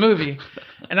 It's a good movie.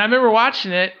 And I remember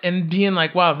watching it and being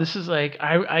like, wow, this is like,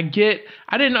 I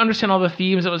didn't understand all the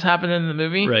themes that was happening in the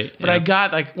movie. Right. But I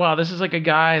got like, wow, this is like a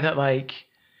guy that like,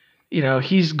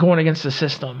 he's going against the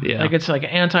system. Yeah. Like it's like an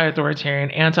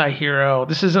anti-authoritarian, anti-hero.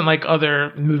 This isn't like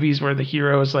other movies where the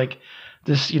hero is like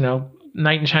this,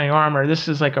 knight in shining armor. This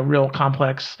is like a real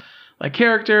complex like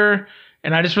character.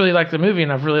 And I just really liked the movie,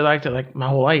 and I've really liked it like my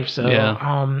whole life. So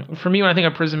for me, when I think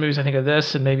of prison movies, I think of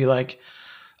this and maybe like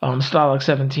Stalag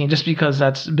 17, just because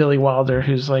that's Billy Wilder,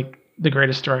 who's like the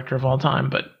greatest director of all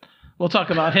time. But We'll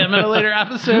talk about him in a later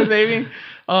episode, maybe.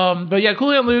 But yeah,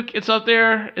 Cool Hand Luke, it's up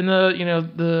there in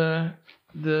the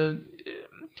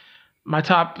my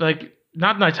top, like,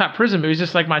 not my top prison movies,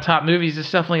 just like my top movies. It's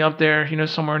definitely up there,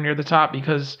 somewhere near the top,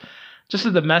 because just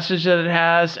of the message that it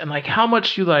has and like how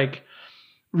much you like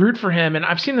root for him. And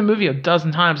I've seen the movie a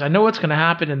dozen times. I know what's going to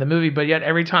happen in the movie, but yet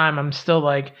every time I'm still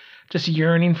like just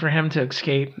yearning for him to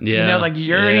escape. Yeah. Like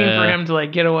yearning for him to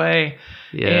like get away.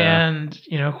 Yeah. And,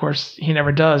 of course he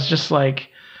never does. Just like,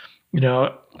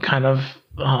 kind of,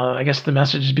 I guess the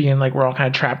message being like we're all kind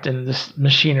of trapped in this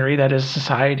machinery that is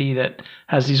society that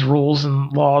has these rules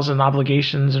and laws and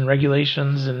obligations and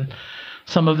regulations, and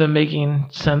some of them making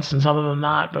sense and some of them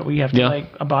not, but we have to like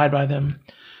abide by them.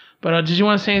 But did you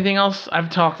want to say anything else? I've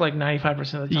talked like 95%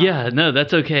 of the time. Yeah, no,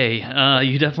 that's okay.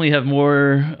 You definitely have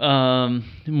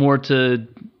more to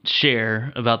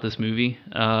share about this movie.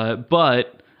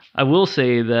 But I will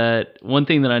say that one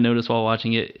thing that I noticed while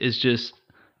watching it is just,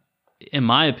 in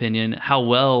my opinion, how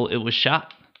well it was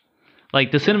shot.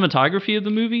 Like the cinematography of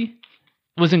the movie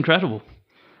was incredible.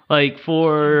 Like I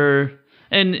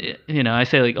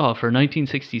say like, for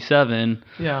 1967,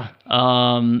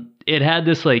 it had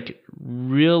this like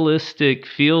realistic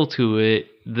feel to it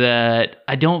that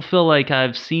I don't feel like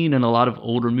I've seen in a lot of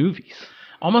older movies.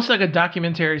 Almost like a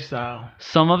documentary style.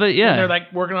 Some of it, yeah. They're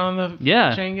like working on the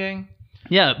chain gang.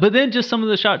 Yeah, but then just some of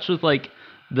the shots with like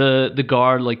the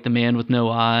guard, like the man with no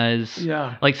eyes.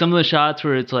 Yeah. Like some of the shots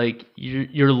where it's like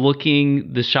you're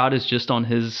looking, the shot is just on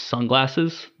his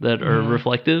sunglasses that are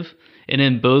reflective, and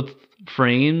in both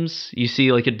frames you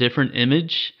see like a different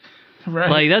image.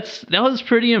 Right. Like that was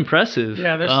pretty impressive.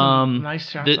 Yeah, there's some nice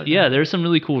shots like that. Yeah, there's some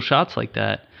really cool shots like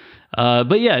that.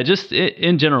 But yeah, just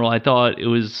in general, I thought it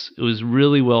was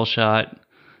really well shot,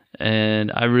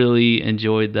 and I really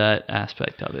enjoyed that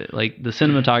aspect of it. Like the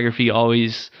cinematography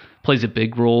always plays a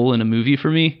big role in a movie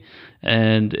for me,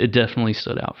 and it definitely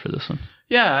stood out for this one.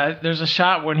 Yeah, there's a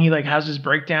shot when he like has his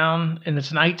breakdown and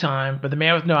it's nighttime, but the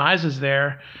man with no eyes is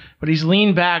there, but he's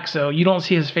leaned back so you don't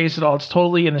see his face at all. It's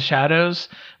totally in the shadows,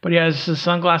 but he has his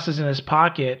sunglasses in his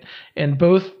pocket, and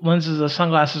both lenses of the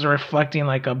sunglasses are reflecting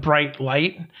like a bright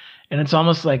light, and it's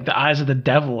almost like the eyes of the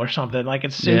devil or something. Like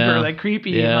it's super like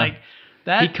creepy and like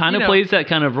that. He kind of plays that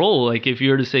kind of role. Like if you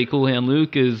were to say Cool Hand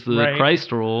Luke is the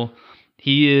Christ role,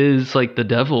 he is like the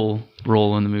devil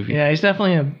role in the movie. Yeah, he's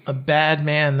definitely a bad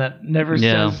man that never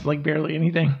says like barely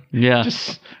anything. Yeah.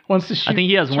 Just wants to shoot. I think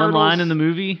he has turtles. one line in the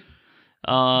movie.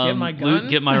 Get my gun? Luke,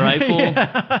 get my rifle.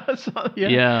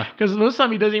 Yeah. Because most of the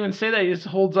time he doesn't even say that. He just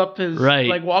holds up his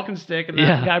like walking stick, and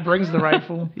that guy brings the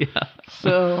rifle.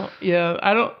 So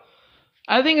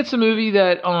I think it's a movie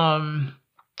that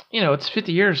it's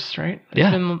 50 years, right?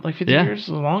 It's been like 50 years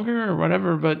or longer or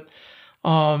whatever, but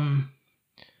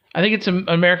I think it's an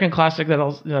American classic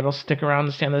that'll stick around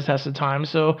and stand the test of time.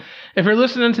 So if you're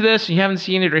listening to this and you haven't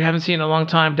seen it or you haven't seen it in a long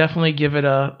time, definitely give it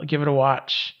a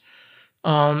watch.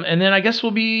 And then I guess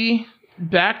we'll be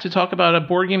back to talk about a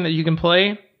board game that you can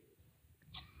play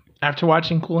after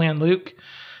watching Cool Hand Luke,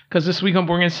 because this week on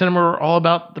Board Game Cinema we're all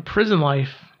about the prison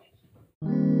life.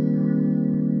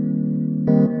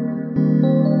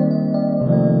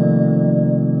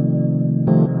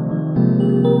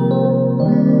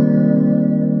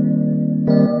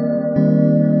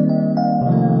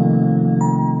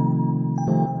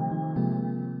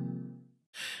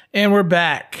 And we're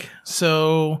back.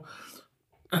 So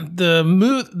the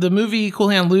movie Cool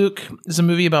Hand Luke is a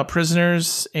movie about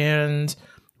prisoners, and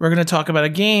we're going to talk about a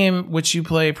game which you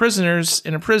play prisoners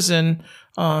in a prison.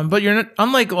 But you're not,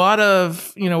 unlike a lot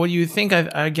of, what you think,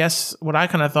 I guess what I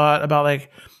kind of thought about like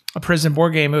a prison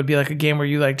board game, it would be like a game where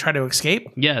you like try to escape.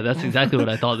 Yeah, that's exactly what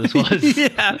I thought this was.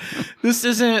 Yeah, this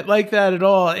isn't like that at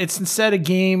all. It's instead a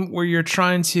game where you're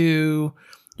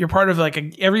part of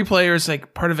like every player is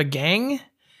like part of a gang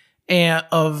and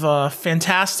of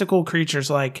fantastical creatures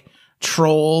like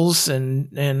trolls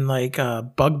and like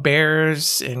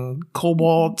bugbears and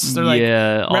kobolds. They're like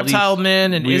reptile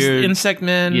men and weird, insect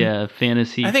men. Yeah,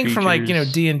 fantasy. I think creatures. From like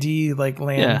D&D like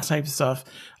land type stuff.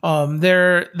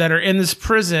 They're that are in this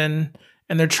prison,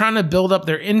 and they're trying to build up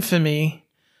their infamy,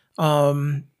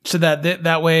 so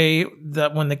that way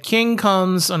that when the king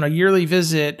comes on a yearly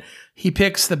visit, he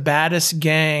picks the baddest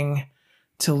gang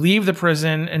to leave the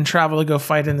prison and travel to go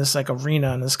fight in this like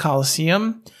arena in this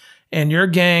coliseum. And your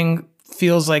gang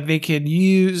feels like they could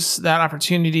use that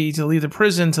opportunity to leave the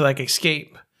prison to like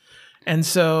escape. And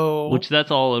so, which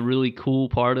that's all a really cool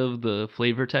part of the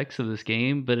flavor text of this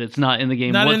game, but it's not in the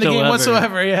game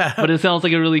whatsoever. Yeah. But it sounds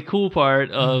like a really cool part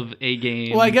of a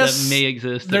game that may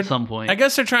exist at some point. I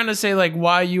guess they're trying to say like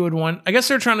why you would want, I guess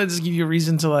they're trying to just give you a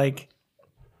reason to like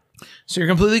So you're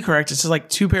completely correct. It's like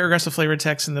 2 paragraphs of flavor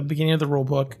text in the beginning of the rule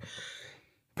book.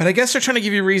 But I guess they're trying to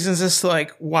give you reasons as to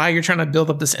like why you're trying to build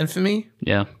up this infamy.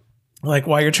 Yeah. Like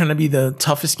why you're trying to be the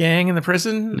toughest gang in the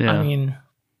prison. Yeah. I mean,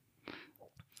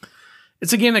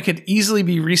 it's a game that could easily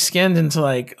be reskinned into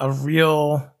like a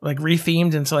real, like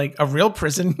rethemed into like a real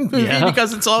prison movie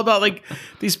because it's all about like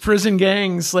these prison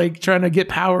gangs like trying to get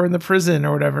power in the prison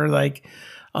or whatever. Like,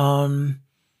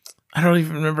 I don't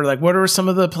even remember. Like, what are some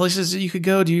of the places that you could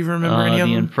go? Do you even remember any of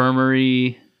them? The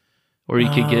infirmary, where you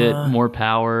could get more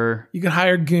power. You could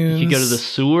hire goons. You could go to the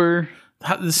sewer.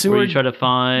 The sewer. Where you try to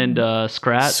find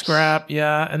scraps. Scrap,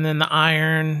 yeah. And then the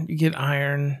iron. You get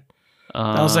iron.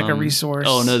 That was like a resource.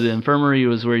 Oh, no. The infirmary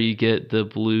was where you get the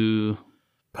blue...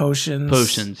 Potions.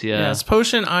 Potions, yeah. Yeah, it's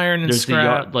potion, iron, and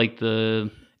scrap. The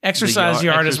exercise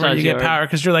yard is where you get power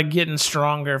because you're like getting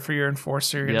stronger for your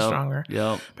enforcer. You're getting stronger.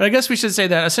 Yep. But I guess we should say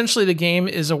that essentially the game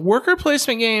is a worker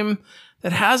placement game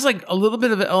that has like a little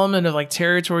bit of an element of like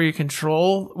territory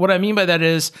control. What I mean by that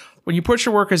is when you put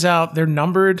your workers out, they're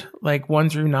numbered like 1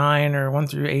 through 9 or 1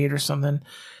 through 8 or something.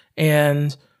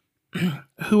 And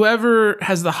whoever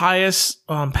has the highest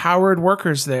powered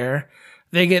workers there,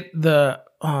 they get the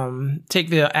take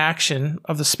the action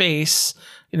of the space,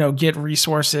 get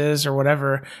resources or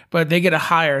whatever, but they get a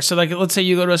higher. So like, let's say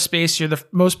you go to a space, you're the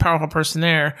most powerful person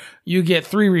there, you get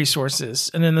 3 resources.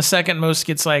 And then the second most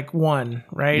gets like 1,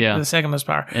 right? Yeah. The second most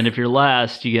power. And if you're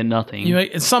last, you get nothing.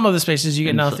 In some of the spaces you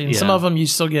get nothing. Some of them you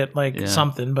still get like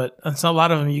something, but a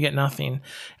lot of them you get nothing.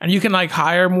 And you can like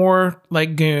hire more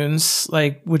like goons,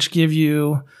 like which give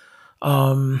you,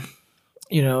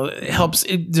 it helps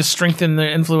to strengthen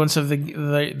the influence of the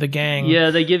gang. Yeah,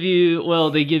 they give you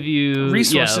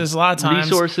resources a lot of times.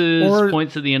 Resources, or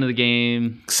points at the end of the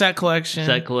game. Set collection.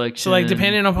 So like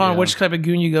depending upon which type of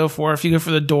goon you go for, if you go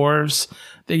for the dwarves,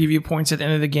 they give you points at the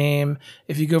end of the game.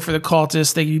 If you go for the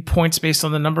cultists, they give you points based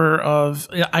on the number of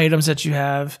items that you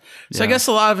have. So I guess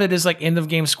a lot of it is like end of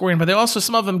game scoring, but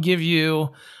some of them give you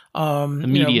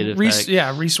immediate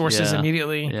resources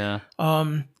immediately. Yeah.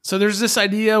 So there's this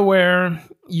idea where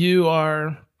you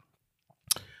are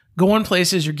going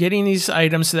places, you're getting these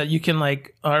items so that you can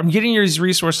getting these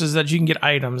resources so that you can get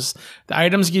items. The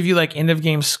items give you like end of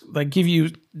game, like give you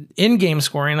in game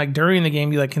scoring, like during the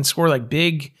game, you like can score like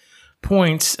big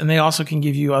points, and they also can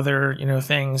give you other,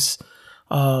 things.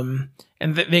 And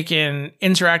they can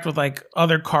interact with like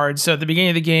other cards. So at the beginning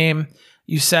of the game,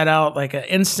 you set out like an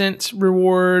instant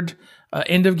reward,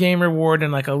 end of game reward,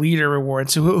 and like a leader reward.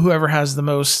 So whoever has the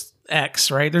most X,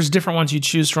 right? There's different ones you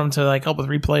choose from to like help with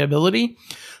replayability.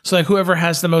 So like whoever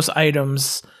has the most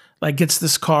items like gets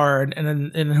this card,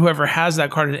 and whoever has that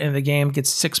card at the end of the game gets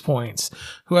 6 points.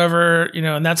 Whoever,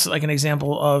 and that's like an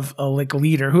example of a like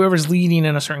leader. Whoever's leading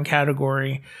in a certain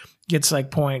category gets like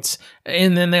points.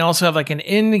 And then they also have like an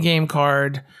end game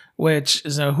card, which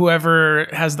is whoever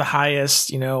has the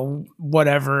highest,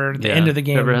 whatever, at the end of the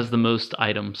game. Whoever has the most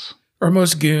items. Or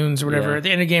most goons or whatever. At the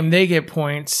end of the game, they get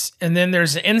points. And then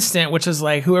there's an instant, which is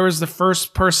like whoever's the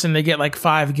first person, they get like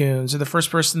 5 goons. Or the first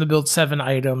person to build 7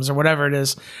 items or whatever it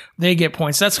is, they get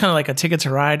points. That's kind of like a Ticket to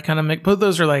Ride kind of. Both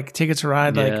those are like Ticket to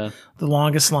Ride, like the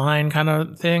longest line kind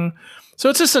of thing.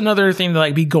 So it's just another thing to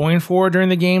like be going for during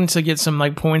the game to get some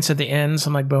like points at the end,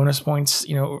 some like bonus points,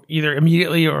 either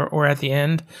immediately or at the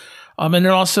end. And it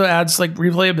also adds like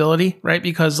replayability, right?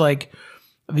 Because like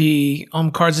the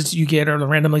cards that you get are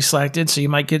randomly selected, so you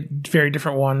might get very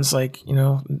different ones, like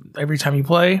every time you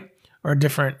play, or a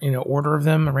different order of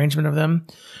them, arrangement of them.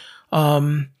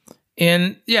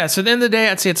 And yeah, so at the end of the day,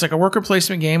 I'd say it's like a worker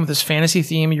placement game with this fantasy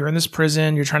theme. You're in this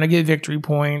prison, you're trying to get victory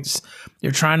points,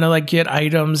 you're trying to like get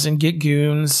items and get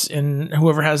goons, and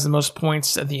whoever has the most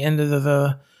points at the end of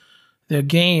the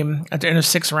game, at the end of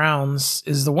 6 rounds,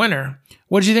 is the winner.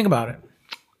 What did you think about it?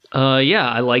 Yeah,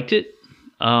 I liked it.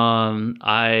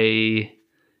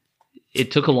 It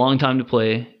took a long time to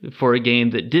play for a game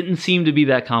that didn't seem to be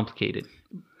that complicated.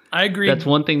 I agree. That's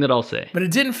one thing that I'll say. But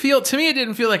it didn't feel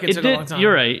like it took a long time.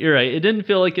 You're right. It didn't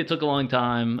feel like it took a long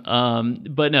time.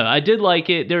 But no, I did like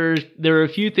it. There are a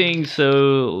few things.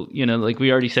 So, like we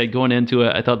already said, going into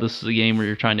it, I thought this was a game where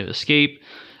you're trying to escape.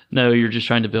 No, you're just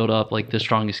trying to build up like the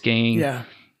strongest gang. Yeah.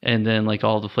 And then like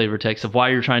all the flavor text of why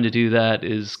you're trying to do that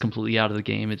is completely out of the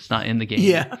game. It's not in the game.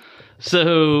 Yeah.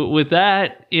 So with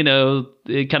that,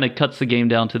 it kind of cuts the game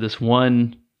down to this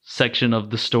one section of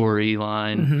the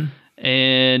storyline. Mm-hmm.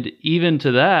 And even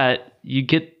to that,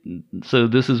 so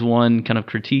this is one kind of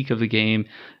critique of the game.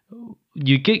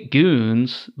 You get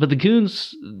goons, but the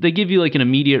goons, they give you like an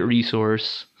immediate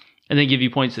resource and they give you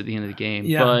points at the end of the game.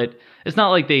 Yeah. But it's not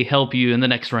like they help you in the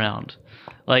next round.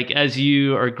 Like as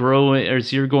you are growing,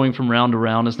 as you're going from round to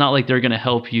round, it's not like they're going to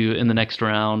help you in the next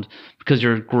round because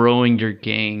you're growing your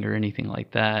gang or anything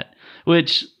like that.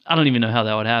 Which I don't even know how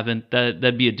that would happen.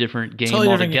 That'd be a different game Totally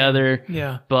different altogether. game.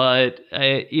 Yeah. But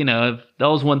that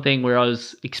was one thing where I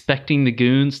was expecting the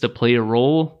goons to play a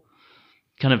role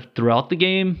kind of throughout the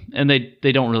game, and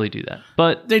they don't really do that.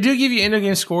 But they do give you end of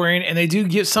game scoring, and they do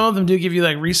give, some of them do give you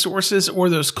like resources or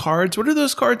those cards. What are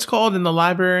those cards called in the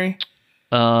library?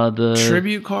 The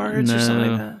tribute cards or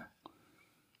something like that.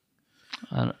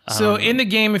 So in the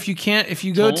game, if you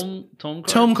go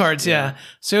tome cards, yeah.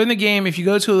 So in the game, if you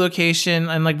go to a location,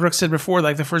 and like Brooke said before,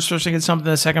 like the first person gets something,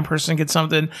 the second person gets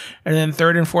something, and then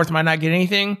third and fourth might not get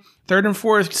anything. Third and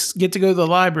fourth get to go to the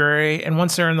library, and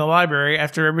once they're in the library,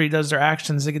 after everybody does their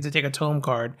actions, they get to take a tome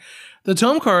card. The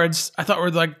tome cards I thought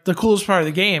were like the coolest part of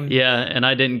the game. Yeah, and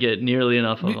I didn't get nearly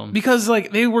enough of them because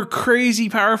like they were crazy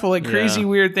powerful, like crazy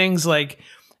weird things, like,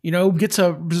 get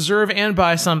to reserve and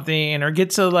buy something, or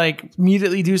get to like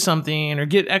immediately do something, or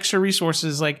get extra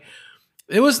resources. Like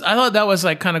I thought that was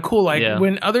like kind of cool. Like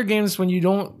when other games, when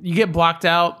you get blocked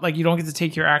out, like you don't get to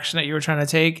take your action that you were trying to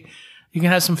take, you can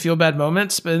have some feel bad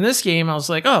moments. But in this game, I was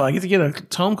like, oh, I get to get a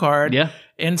tome card. Yeah.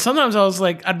 And sometimes I was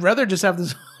like, I'd rather just have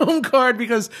this home card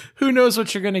because who knows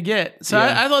what you're going to get. So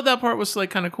I thought that part was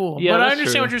like kind of cool. Yeah, but I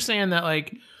understand what you're saying, that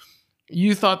like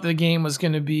you thought the game was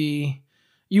going to be,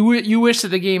 you wish that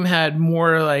the game had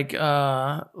more like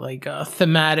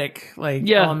thematic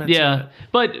elements. Yeah.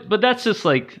 But that's just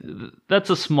like, that's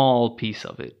a small piece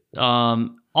of it.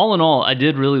 All in all, I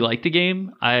did really like the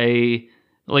game.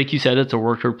 Like you said, it's a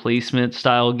worker placement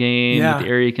style game with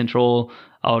area control.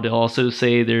 I would also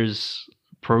say there's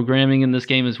programming in this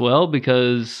game as well,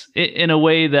 because in a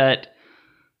way that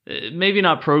maybe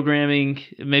not programming,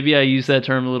 maybe I use that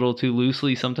term a little too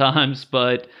loosely sometimes,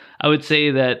 but I would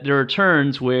say that there are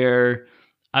turns where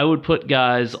I would put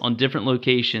guys on different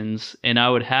locations, and I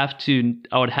would have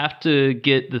to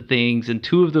get the things in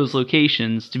two of those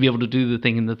locations to be able to do the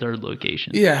thing in the third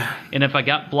location. Yeah. And if I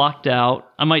got blocked out,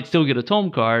 I might still get a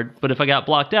tome card, but if I got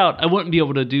blocked out, I wouldn't be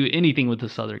able to do anything with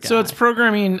this other guy. So it's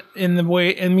programming in the way,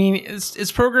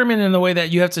 it's programming in the way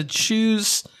that you have to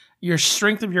choose your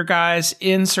strength of your guys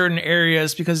in certain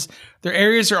areas, because their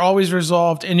areas are always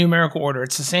resolved in numerical order.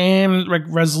 It's the same like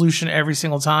resolution every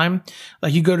single time.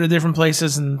 Like you go to different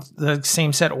places in the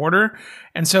same set order.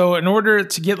 And so in order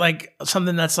to get like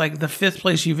something that's like the fifth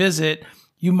place you visit,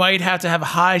 you might have to have a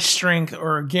high strength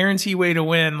or a guarantee way to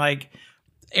win, like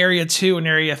area 2 and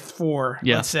area 4,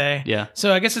 let's say. Yeah.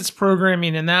 So I guess it's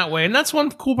programming in that way. And that's one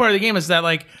cool part of the game, is that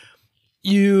like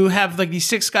you have like these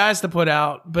 6 guys to put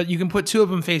out, but you can put 2 of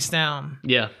them face down.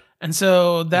 Yeah. And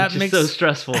so that makes it so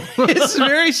stressful. It's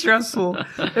very stressful.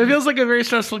 It feels like a very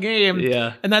stressful game.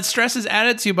 Yeah. And that stress is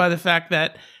added to by the fact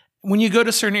that when you go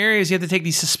to certain areas, you have to take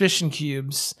these suspicion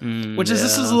cubes, this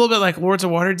is a little bit like Lords of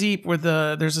Waterdeep, where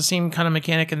there's the same kind of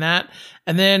mechanic in that.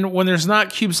 And then when there's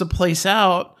not cubes to place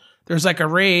out, there's like a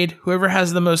raid. Whoever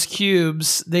has the most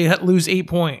cubes, they lose 8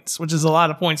 points, which is a lot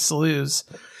of points to lose.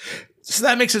 So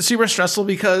that makes it super stressful,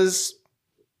 because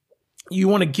you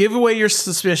want to give away your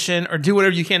suspicion or do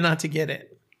whatever you can not to get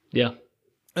it. Yeah.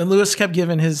 And Lewis kept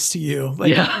giving his to you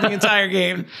the entire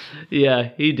game. Yeah,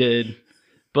 he did.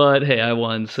 But hey, I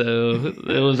won, so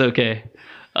it was okay.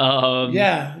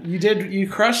 Yeah, you did. You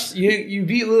crushed. You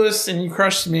beat Lewis and you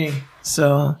crushed me.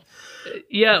 So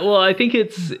yeah, well, I think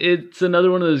it's another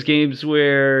one of those games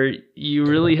where you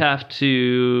really have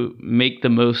to make the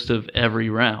most of every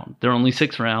round. There are only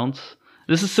 6 rounds.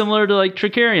 This is similar to like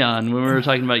Tricarion, when we were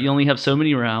talking about you only have so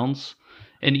many rounds,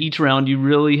 and each round you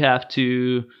really have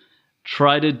to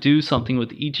try to do something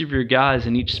with each of your guys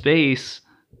in each space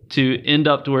to end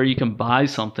up to where you can buy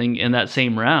something in that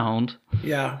same round.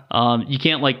 Yeah. You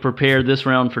can't like prepare this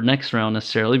round for next round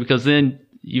necessarily, because then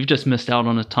you've just missed out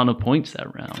on a ton of points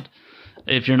that round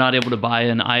if you're not able to buy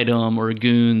an item or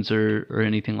goons or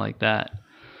anything like that.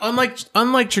 Unlike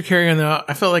Tricarion, though,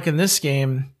 I felt like in this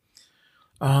game,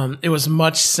 it was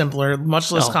much simpler,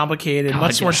 much less complicated,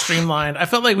 much more streamlined. I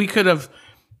felt like we could have,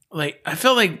 I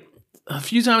felt like a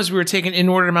few times we were taking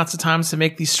inordinate amounts of time to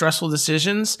make these stressful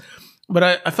decisions.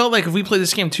 But I felt like if we played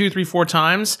this game 2, 3, 4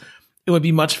 times, it would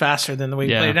be much faster than the way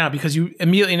we play it now, because you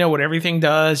immediately know what everything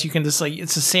does. You can just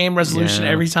it's the same resolution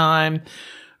every time.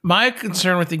 My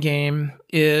concern with the game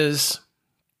is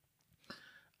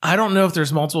I don't know if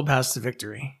there's multiple paths to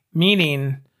victory.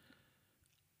 Meaning,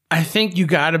 I think you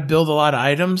got to build a lot of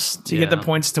items to get the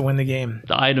points to win the game.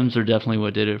 The items are definitely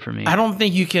what did it for me. I don't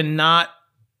think you can not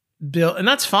build, and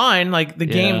that's fine. Like the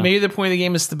game, maybe the point of the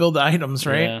game is to build the items,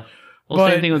 right? Yeah. Well,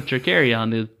 same thing with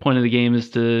Tricarion. The point of the game is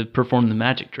to perform the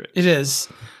magic tricks. It is.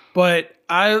 But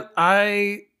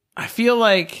I feel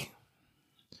like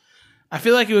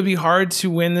it would be hard to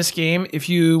win this game if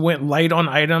you went light on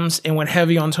items and went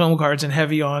heavy on tome cards and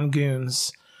heavy on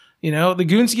goons. You know, the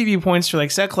goons give you points for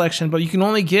like set collection, but you can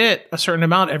only get a certain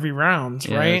amount every round,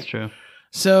 right? That's true.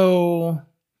 So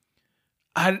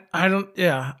I don't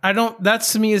that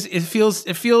to me is it feels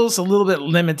a little bit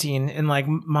limiting in like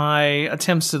my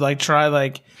attempts to like try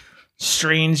like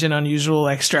strange and unusual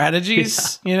like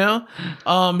strategies, you know?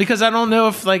 Because I don't know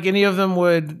if like any of them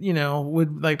would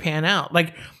like pan out.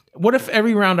 Like what if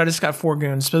every round I just got 4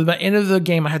 goons, but by the end of the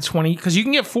game I had 20, because you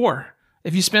can get 4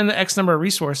 if you spend the X number of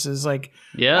resources. Like,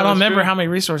 yeah, I don't remember how many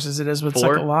resources it is, but 4. It's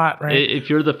like a lot, right? If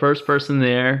you're the first person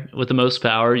there with the most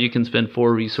power, you can spend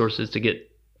 4 resources to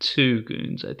get 2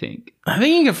 goons, I think. I think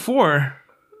you can get 4,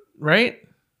 right?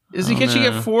 Can't you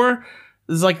get 4?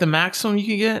 This is like the maximum you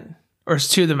can get? Or is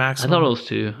 2 the maximum? I thought it was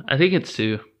 2. I think it's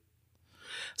 2.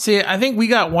 See, I think we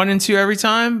got 1 and 2 every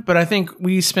time, but I think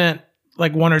we spent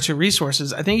like 1 or 2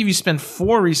 resources. I think if you spend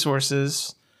 4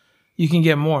 resources, you can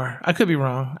get more. I could be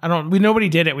wrong. Nobody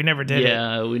did it. We never did it.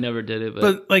 Yeah, we never did it.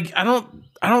 But like, I don't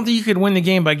think you could win the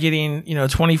game by getting,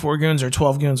 24 goons or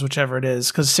 12 goons, whichever it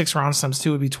is, because 6 rounds times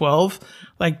 2 would be 12.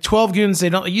 Like 12 goons,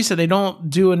 like you said, they don't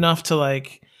do enough to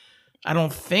like, I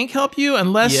don't think help you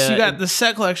unless you got the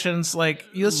set collections. Like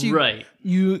right.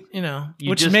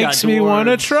 Which makes me want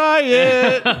to try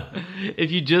it.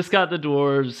 If you just got the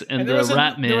dwarves and the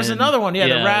Ratmen. There was another one. Yeah,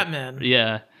 the Ratmen.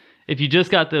 Yeah. If you just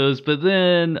got those, but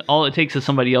then all it takes is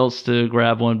somebody else to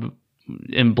grab one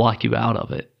and block you out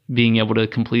of it, being able to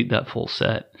complete that full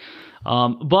set.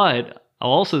 But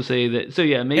I'll also say that, so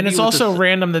yeah, maybe. And it's also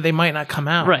random that they might not come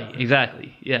out. Right,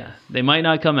 exactly. Yeah, they might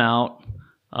not come out.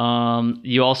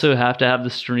 You also have to have the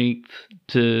strength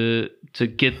to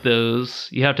get those.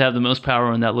 You have to have the most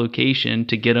power in that location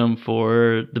to get them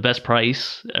for the best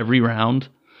price every round,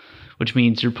 which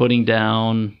means you're putting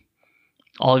down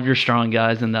all of your strong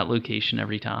guys in that location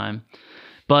every time.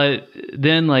 But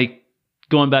then, like,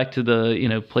 going back to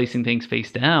the, placing things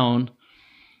face down,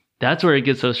 that's where it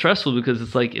gets so stressful, because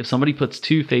it's like if somebody puts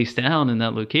 2 face down in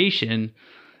that location,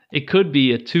 it could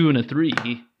be a 2 and a 3.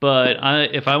 But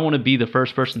if I want to be the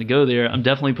first person to go there, I'm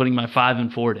definitely putting my 5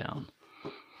 and 4 down.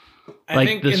 I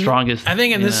think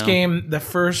in this game, the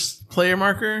first player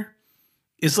marker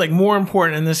is like more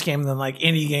important in this game than like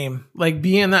any game. Like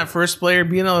being that first player,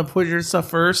 being able to put your stuff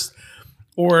first,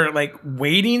 or like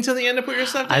waiting till the end to put your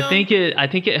stuff down. I think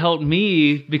it helped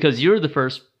me because you're the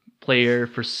first player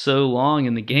for so long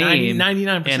in the game.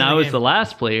 99%. And I was the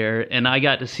last player, and I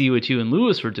got to see what you and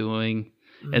Lewis were doing.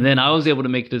 Mm-hmm. And then I was able to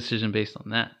make a decision based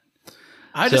on that.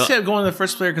 I just kept going to the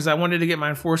first player because I wanted to get my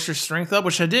Enforcer strength up,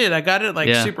 which I did. I got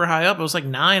it super high up. It was like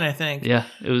 9, I think. Yeah,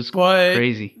 it was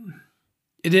crazy.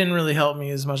 It didn't really help me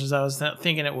as much as I was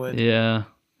thinking it would. Yeah.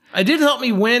 It did help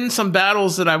me win some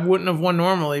battles that I wouldn't have won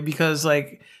normally, because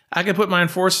like I could put my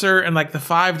Enforcer and like the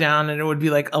 5 down and it would be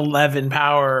like 11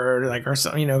 power or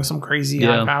some crazy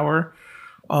high power.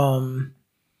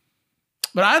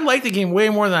 But I liked the game way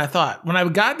more than I thought. When I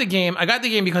got the game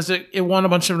because it won a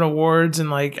bunch of awards, and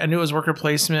like I knew it was worker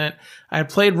placement. I had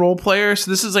played Role Player,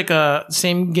 so this is like a this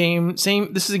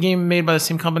is a game made by the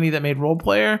same company that made Role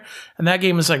Player, and that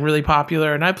game is like really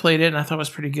popular, and I played it and I thought it was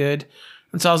pretty good.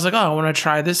 And so I was like, oh, I want to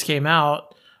try this game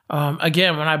out.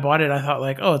 Again, when I bought it, I thought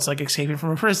like, oh, it's like escaping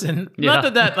from a prison. Yeah.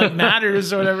 Not that like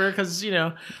matters or whatever, because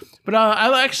but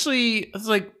I actually was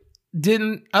like,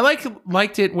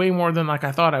 liked it way more than like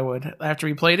I thought I would after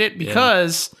we played it,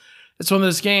 because it's one of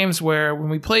those games where when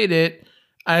we played it,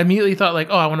 I immediately thought like,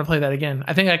 oh, I want to play that again.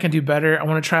 I think I can do better. I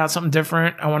want to try out something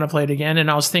different. I want to play it again. And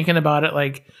I was thinking about it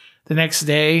like the next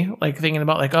day, like thinking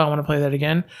about like, oh, I want to play that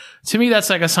again. To me, that's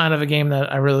like a sign of a game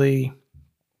that I really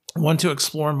want to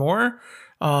explore more.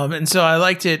 And so I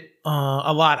liked it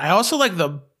a lot. I also like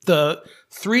the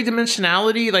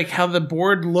 3-dimensionality, like how the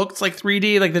board looked like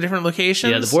 3D, like the different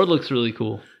locations. Yeah, the board looks really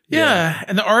cool. Yeah,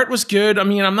 and the art was good. I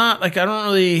mean,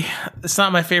 it's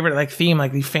not my favorite like theme,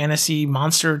 like the fantasy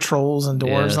monster trolls and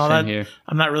dwarves and all that. Here.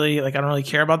 I'm not really like, I don't really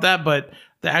care about that, but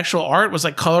the actual art was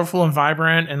like colorful and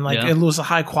vibrant, and like it was a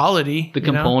high quality. The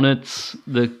components,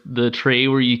 the tray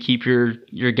where you keep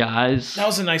your guys. That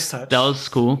was a nice touch. That was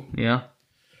cool. Yeah.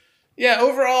 Yeah,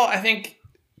 overall, I think.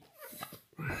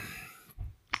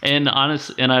 And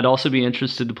I'd also be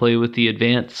interested to play with the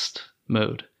advanced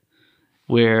mode,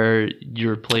 where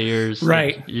your players,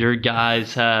 your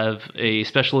guys have a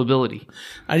special ability.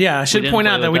 I should point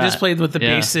out that we just played with the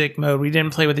basic mode. We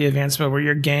didn't play with the advanced mode, where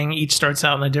your gang each starts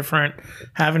out in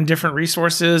having different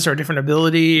resources or different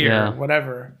ability or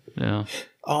whatever. Yeah.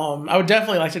 I would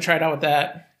definitely like to try it out with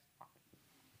that.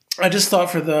 I just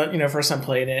thought for the first time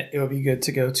playing it, it would be good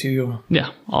to go to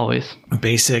Yeah, always.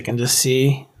 basic and just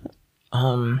see,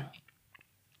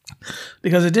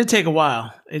 because it did take a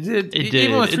while. It did.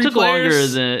 Even with It 3 took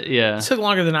players, longer than it took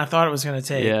longer than I thought it was going to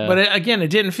take. Yeah. But again, it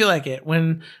didn't feel like it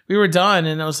when we were done,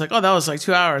 and it was like, oh, that was like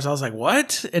 2 hours. I was like,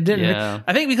 what? It didn't. Yeah.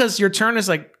 I think because your turn is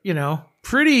like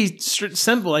pretty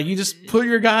simple. Like you just put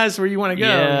your guys where you want to go.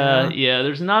 Yeah, yeah.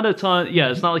 There's not a ton.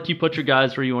 Yeah, it's not like you put your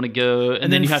guys where you want to go,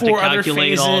 and then you have to 4 other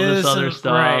calculate all this phases other and-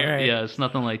 stuff. right. Yeah, it's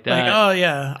nothing like that. Like, oh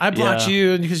yeah, I blocked Yeah.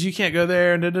 you because you can't go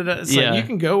there. And it's Yeah. like you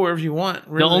can go wherever you want.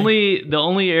 Really. The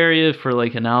only area for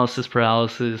like analysis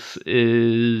paralysis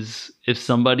is if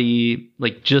somebody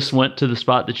like just went to the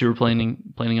spot that you were planning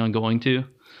on going to.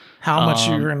 how much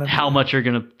you're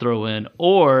gonna throw in,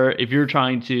 or if you're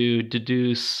trying to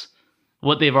deduce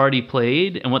what they've already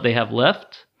played and what they have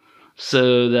left,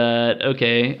 so that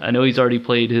okay, I know he's already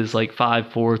played his like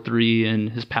 5-4-3 and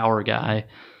his power guy,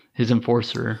 his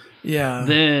enforcer. Yeah.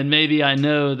 Then maybe I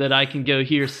know that I can go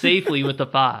here safely with the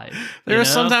 5. There are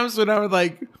sometimes when I would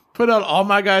like put out all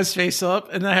my guys face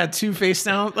up, and then I had 2 face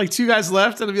down, like 2 guys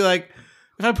left, and I'd be like,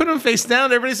 if I put them face down,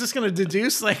 everybody's just gonna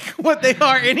deduce like what they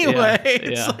are anyway.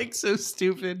 It's yeah. like so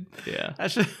stupid. Yeah. I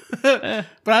should, but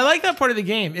I like that part of the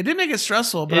game. It did make it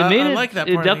stressful, but I like that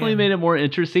part. It definitely made it more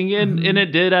interesting, and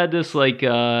it did add this like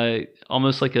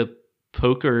almost like a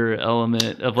poker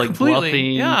element of like Completely.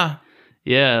 bluffing. Yeah.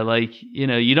 Yeah, like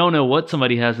you don't know what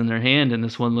somebody has in their hand in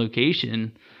this one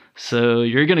location, so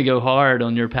you're gonna go hard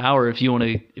on your power if you want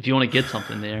to get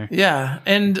something there. Yeah,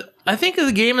 and I think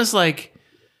the game is like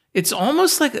it's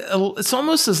almost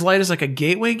as light as like a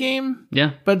gateway game.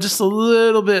 Yeah, But just a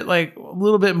little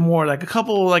bit more, like a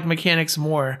couple like mechanics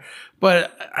more.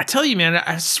 But I tell you, man,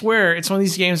 I swear it's one of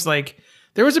these games. Like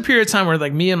there was a period of time where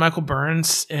like me and Michael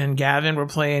Burns and Gavin were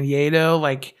playing Yedo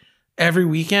like every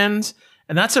weekend,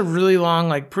 and that's a really long,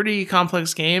 like pretty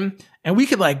complex game. And we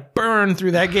could like burn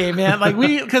through that game, man. Like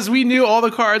because we knew all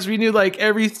the cards, we knew like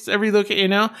every look,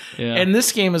 Yeah. And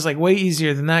this game is like way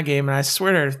easier than that game. And I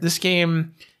swear to this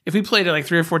game, if we played it like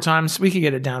 3 or 4 times, we could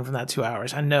get it down from that 2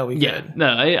 hours. I know we could. No,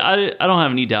 I don't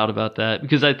have any doubt about that,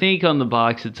 because I think on the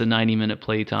box it's a 90-minute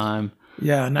play time.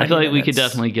 Yeah, I feel like we could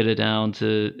definitely get it down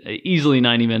to easily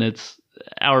 90 minutes,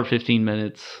 hour 15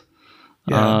 minutes.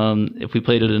 Yeah. If we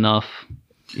played it enough,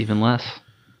 even less.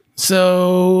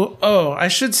 So, I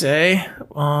should say,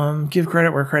 give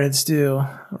credit where credit's due,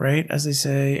 right? As they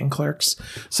say in Clerks.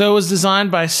 So it was designed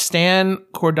by Stan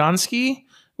Kordonsky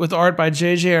with art by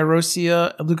JJ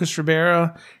Arosia and Lucas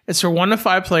Ribera. It's for 1 to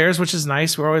 5 players, which is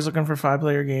nice. We're always looking for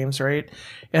 5-player games, right?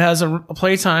 It has a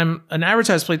playtime, an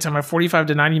advertised playtime of 45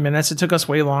 to 90 minutes. It took us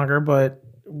way longer, but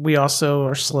we also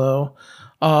are slow.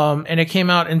 And it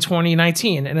came out in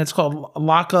 2019, and it's called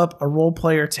Lock Up, A Role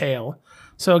Player Tale.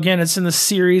 So again, it's in the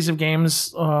series of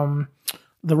games, the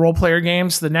role player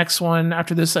games. The next one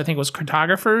after this, I think, was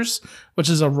Cartographers, which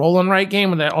is a roll and write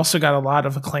game, and that also got a lot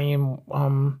of acclaim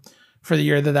for the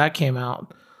year that came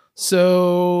out.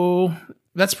 So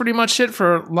that's pretty much it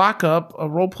for Lock Up, A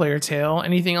Role Player Tale.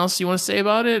 Anything else you want to say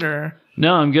about it, or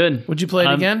No, I'm good. would you play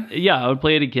it again? Yeah, I would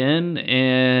play it again,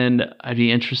 and I'd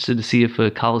be interested to see if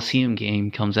a Coliseum game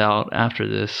comes out after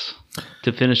this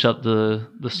to finish up the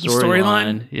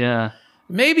storyline. Yeah.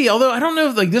 Maybe, although I don't know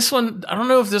if like this one, I don't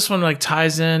know if this one like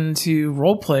ties into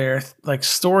role player like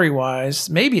story wise.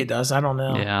 Maybe it does. I don't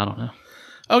know. Yeah, I don't know.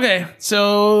 Okay,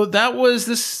 so that was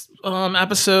this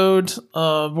episode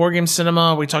of Board Game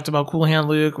Cinema. We talked about Cool Hand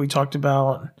Luke. We talked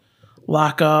about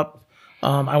Lock Up.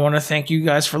 I want to thank you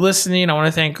guys for listening. I want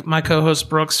to thank my co-host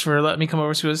Brooks for letting me come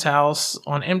over to his house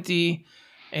on empty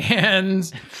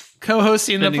and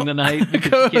co-hosting Spending the night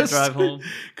because you can't drive home.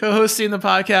 Co-hosting the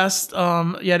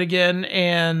podcast yet again,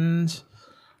 and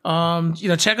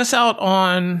check us out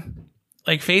on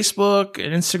like Facebook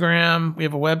and Instagram. We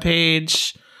have a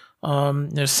webpage.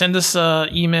 Send us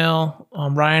an email,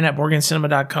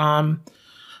 Ryan@BoardGameCinema.com.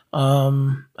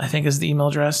 I think is the email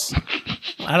address.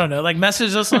 I don't know, like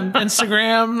message us on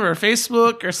Instagram or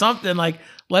Facebook or something. Like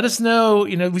let us know,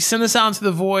 we send this out into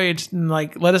the void, and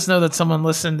like let us know that someone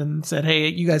listened and said, hey,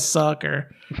 you guys suck, or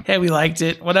hey, we liked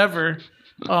it, whatever.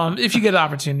 If you get an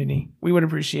opportunity, we would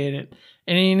appreciate it.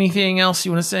 Anything else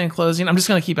you want to say in closing? I'm just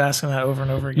gonna keep asking that over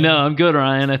and over again. No, I'm good,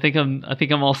 Ryan. I think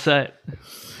I'm all set.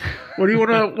 What do you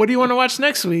want to watch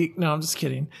next week? No, I'm just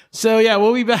kidding. So yeah,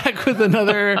 we'll be back with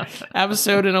another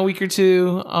episode in a week or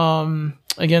two.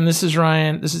 Again, this is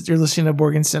Ryan. You're listening to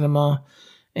Board Game Cinema,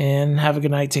 and have a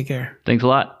good night. Take care. Thanks a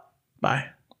lot. Bye.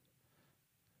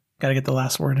 Gotta get the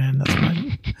last word in. That's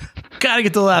fine. Gotta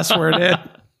get the last word in.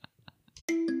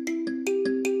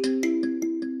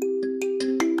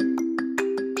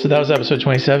 So that was episode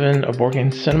 27 of Board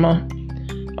Game Cinema.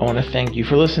 I want to thank you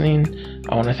for listening.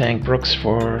 I want to thank Brooks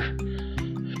for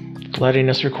letting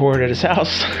us record at his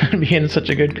house and being such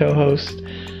a good co-host.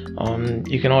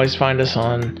 You can always find us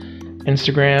on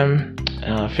Instagram,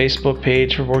 Facebook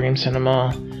page for Board Game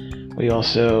Cinema. We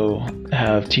also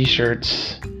have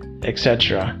t-shirts,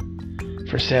 etc.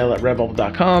 for sale at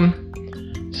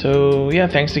redbubble.com. So yeah,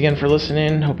 thanks again for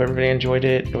listening. Hope everybody enjoyed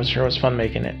it. It was fun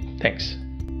making it. Thanks.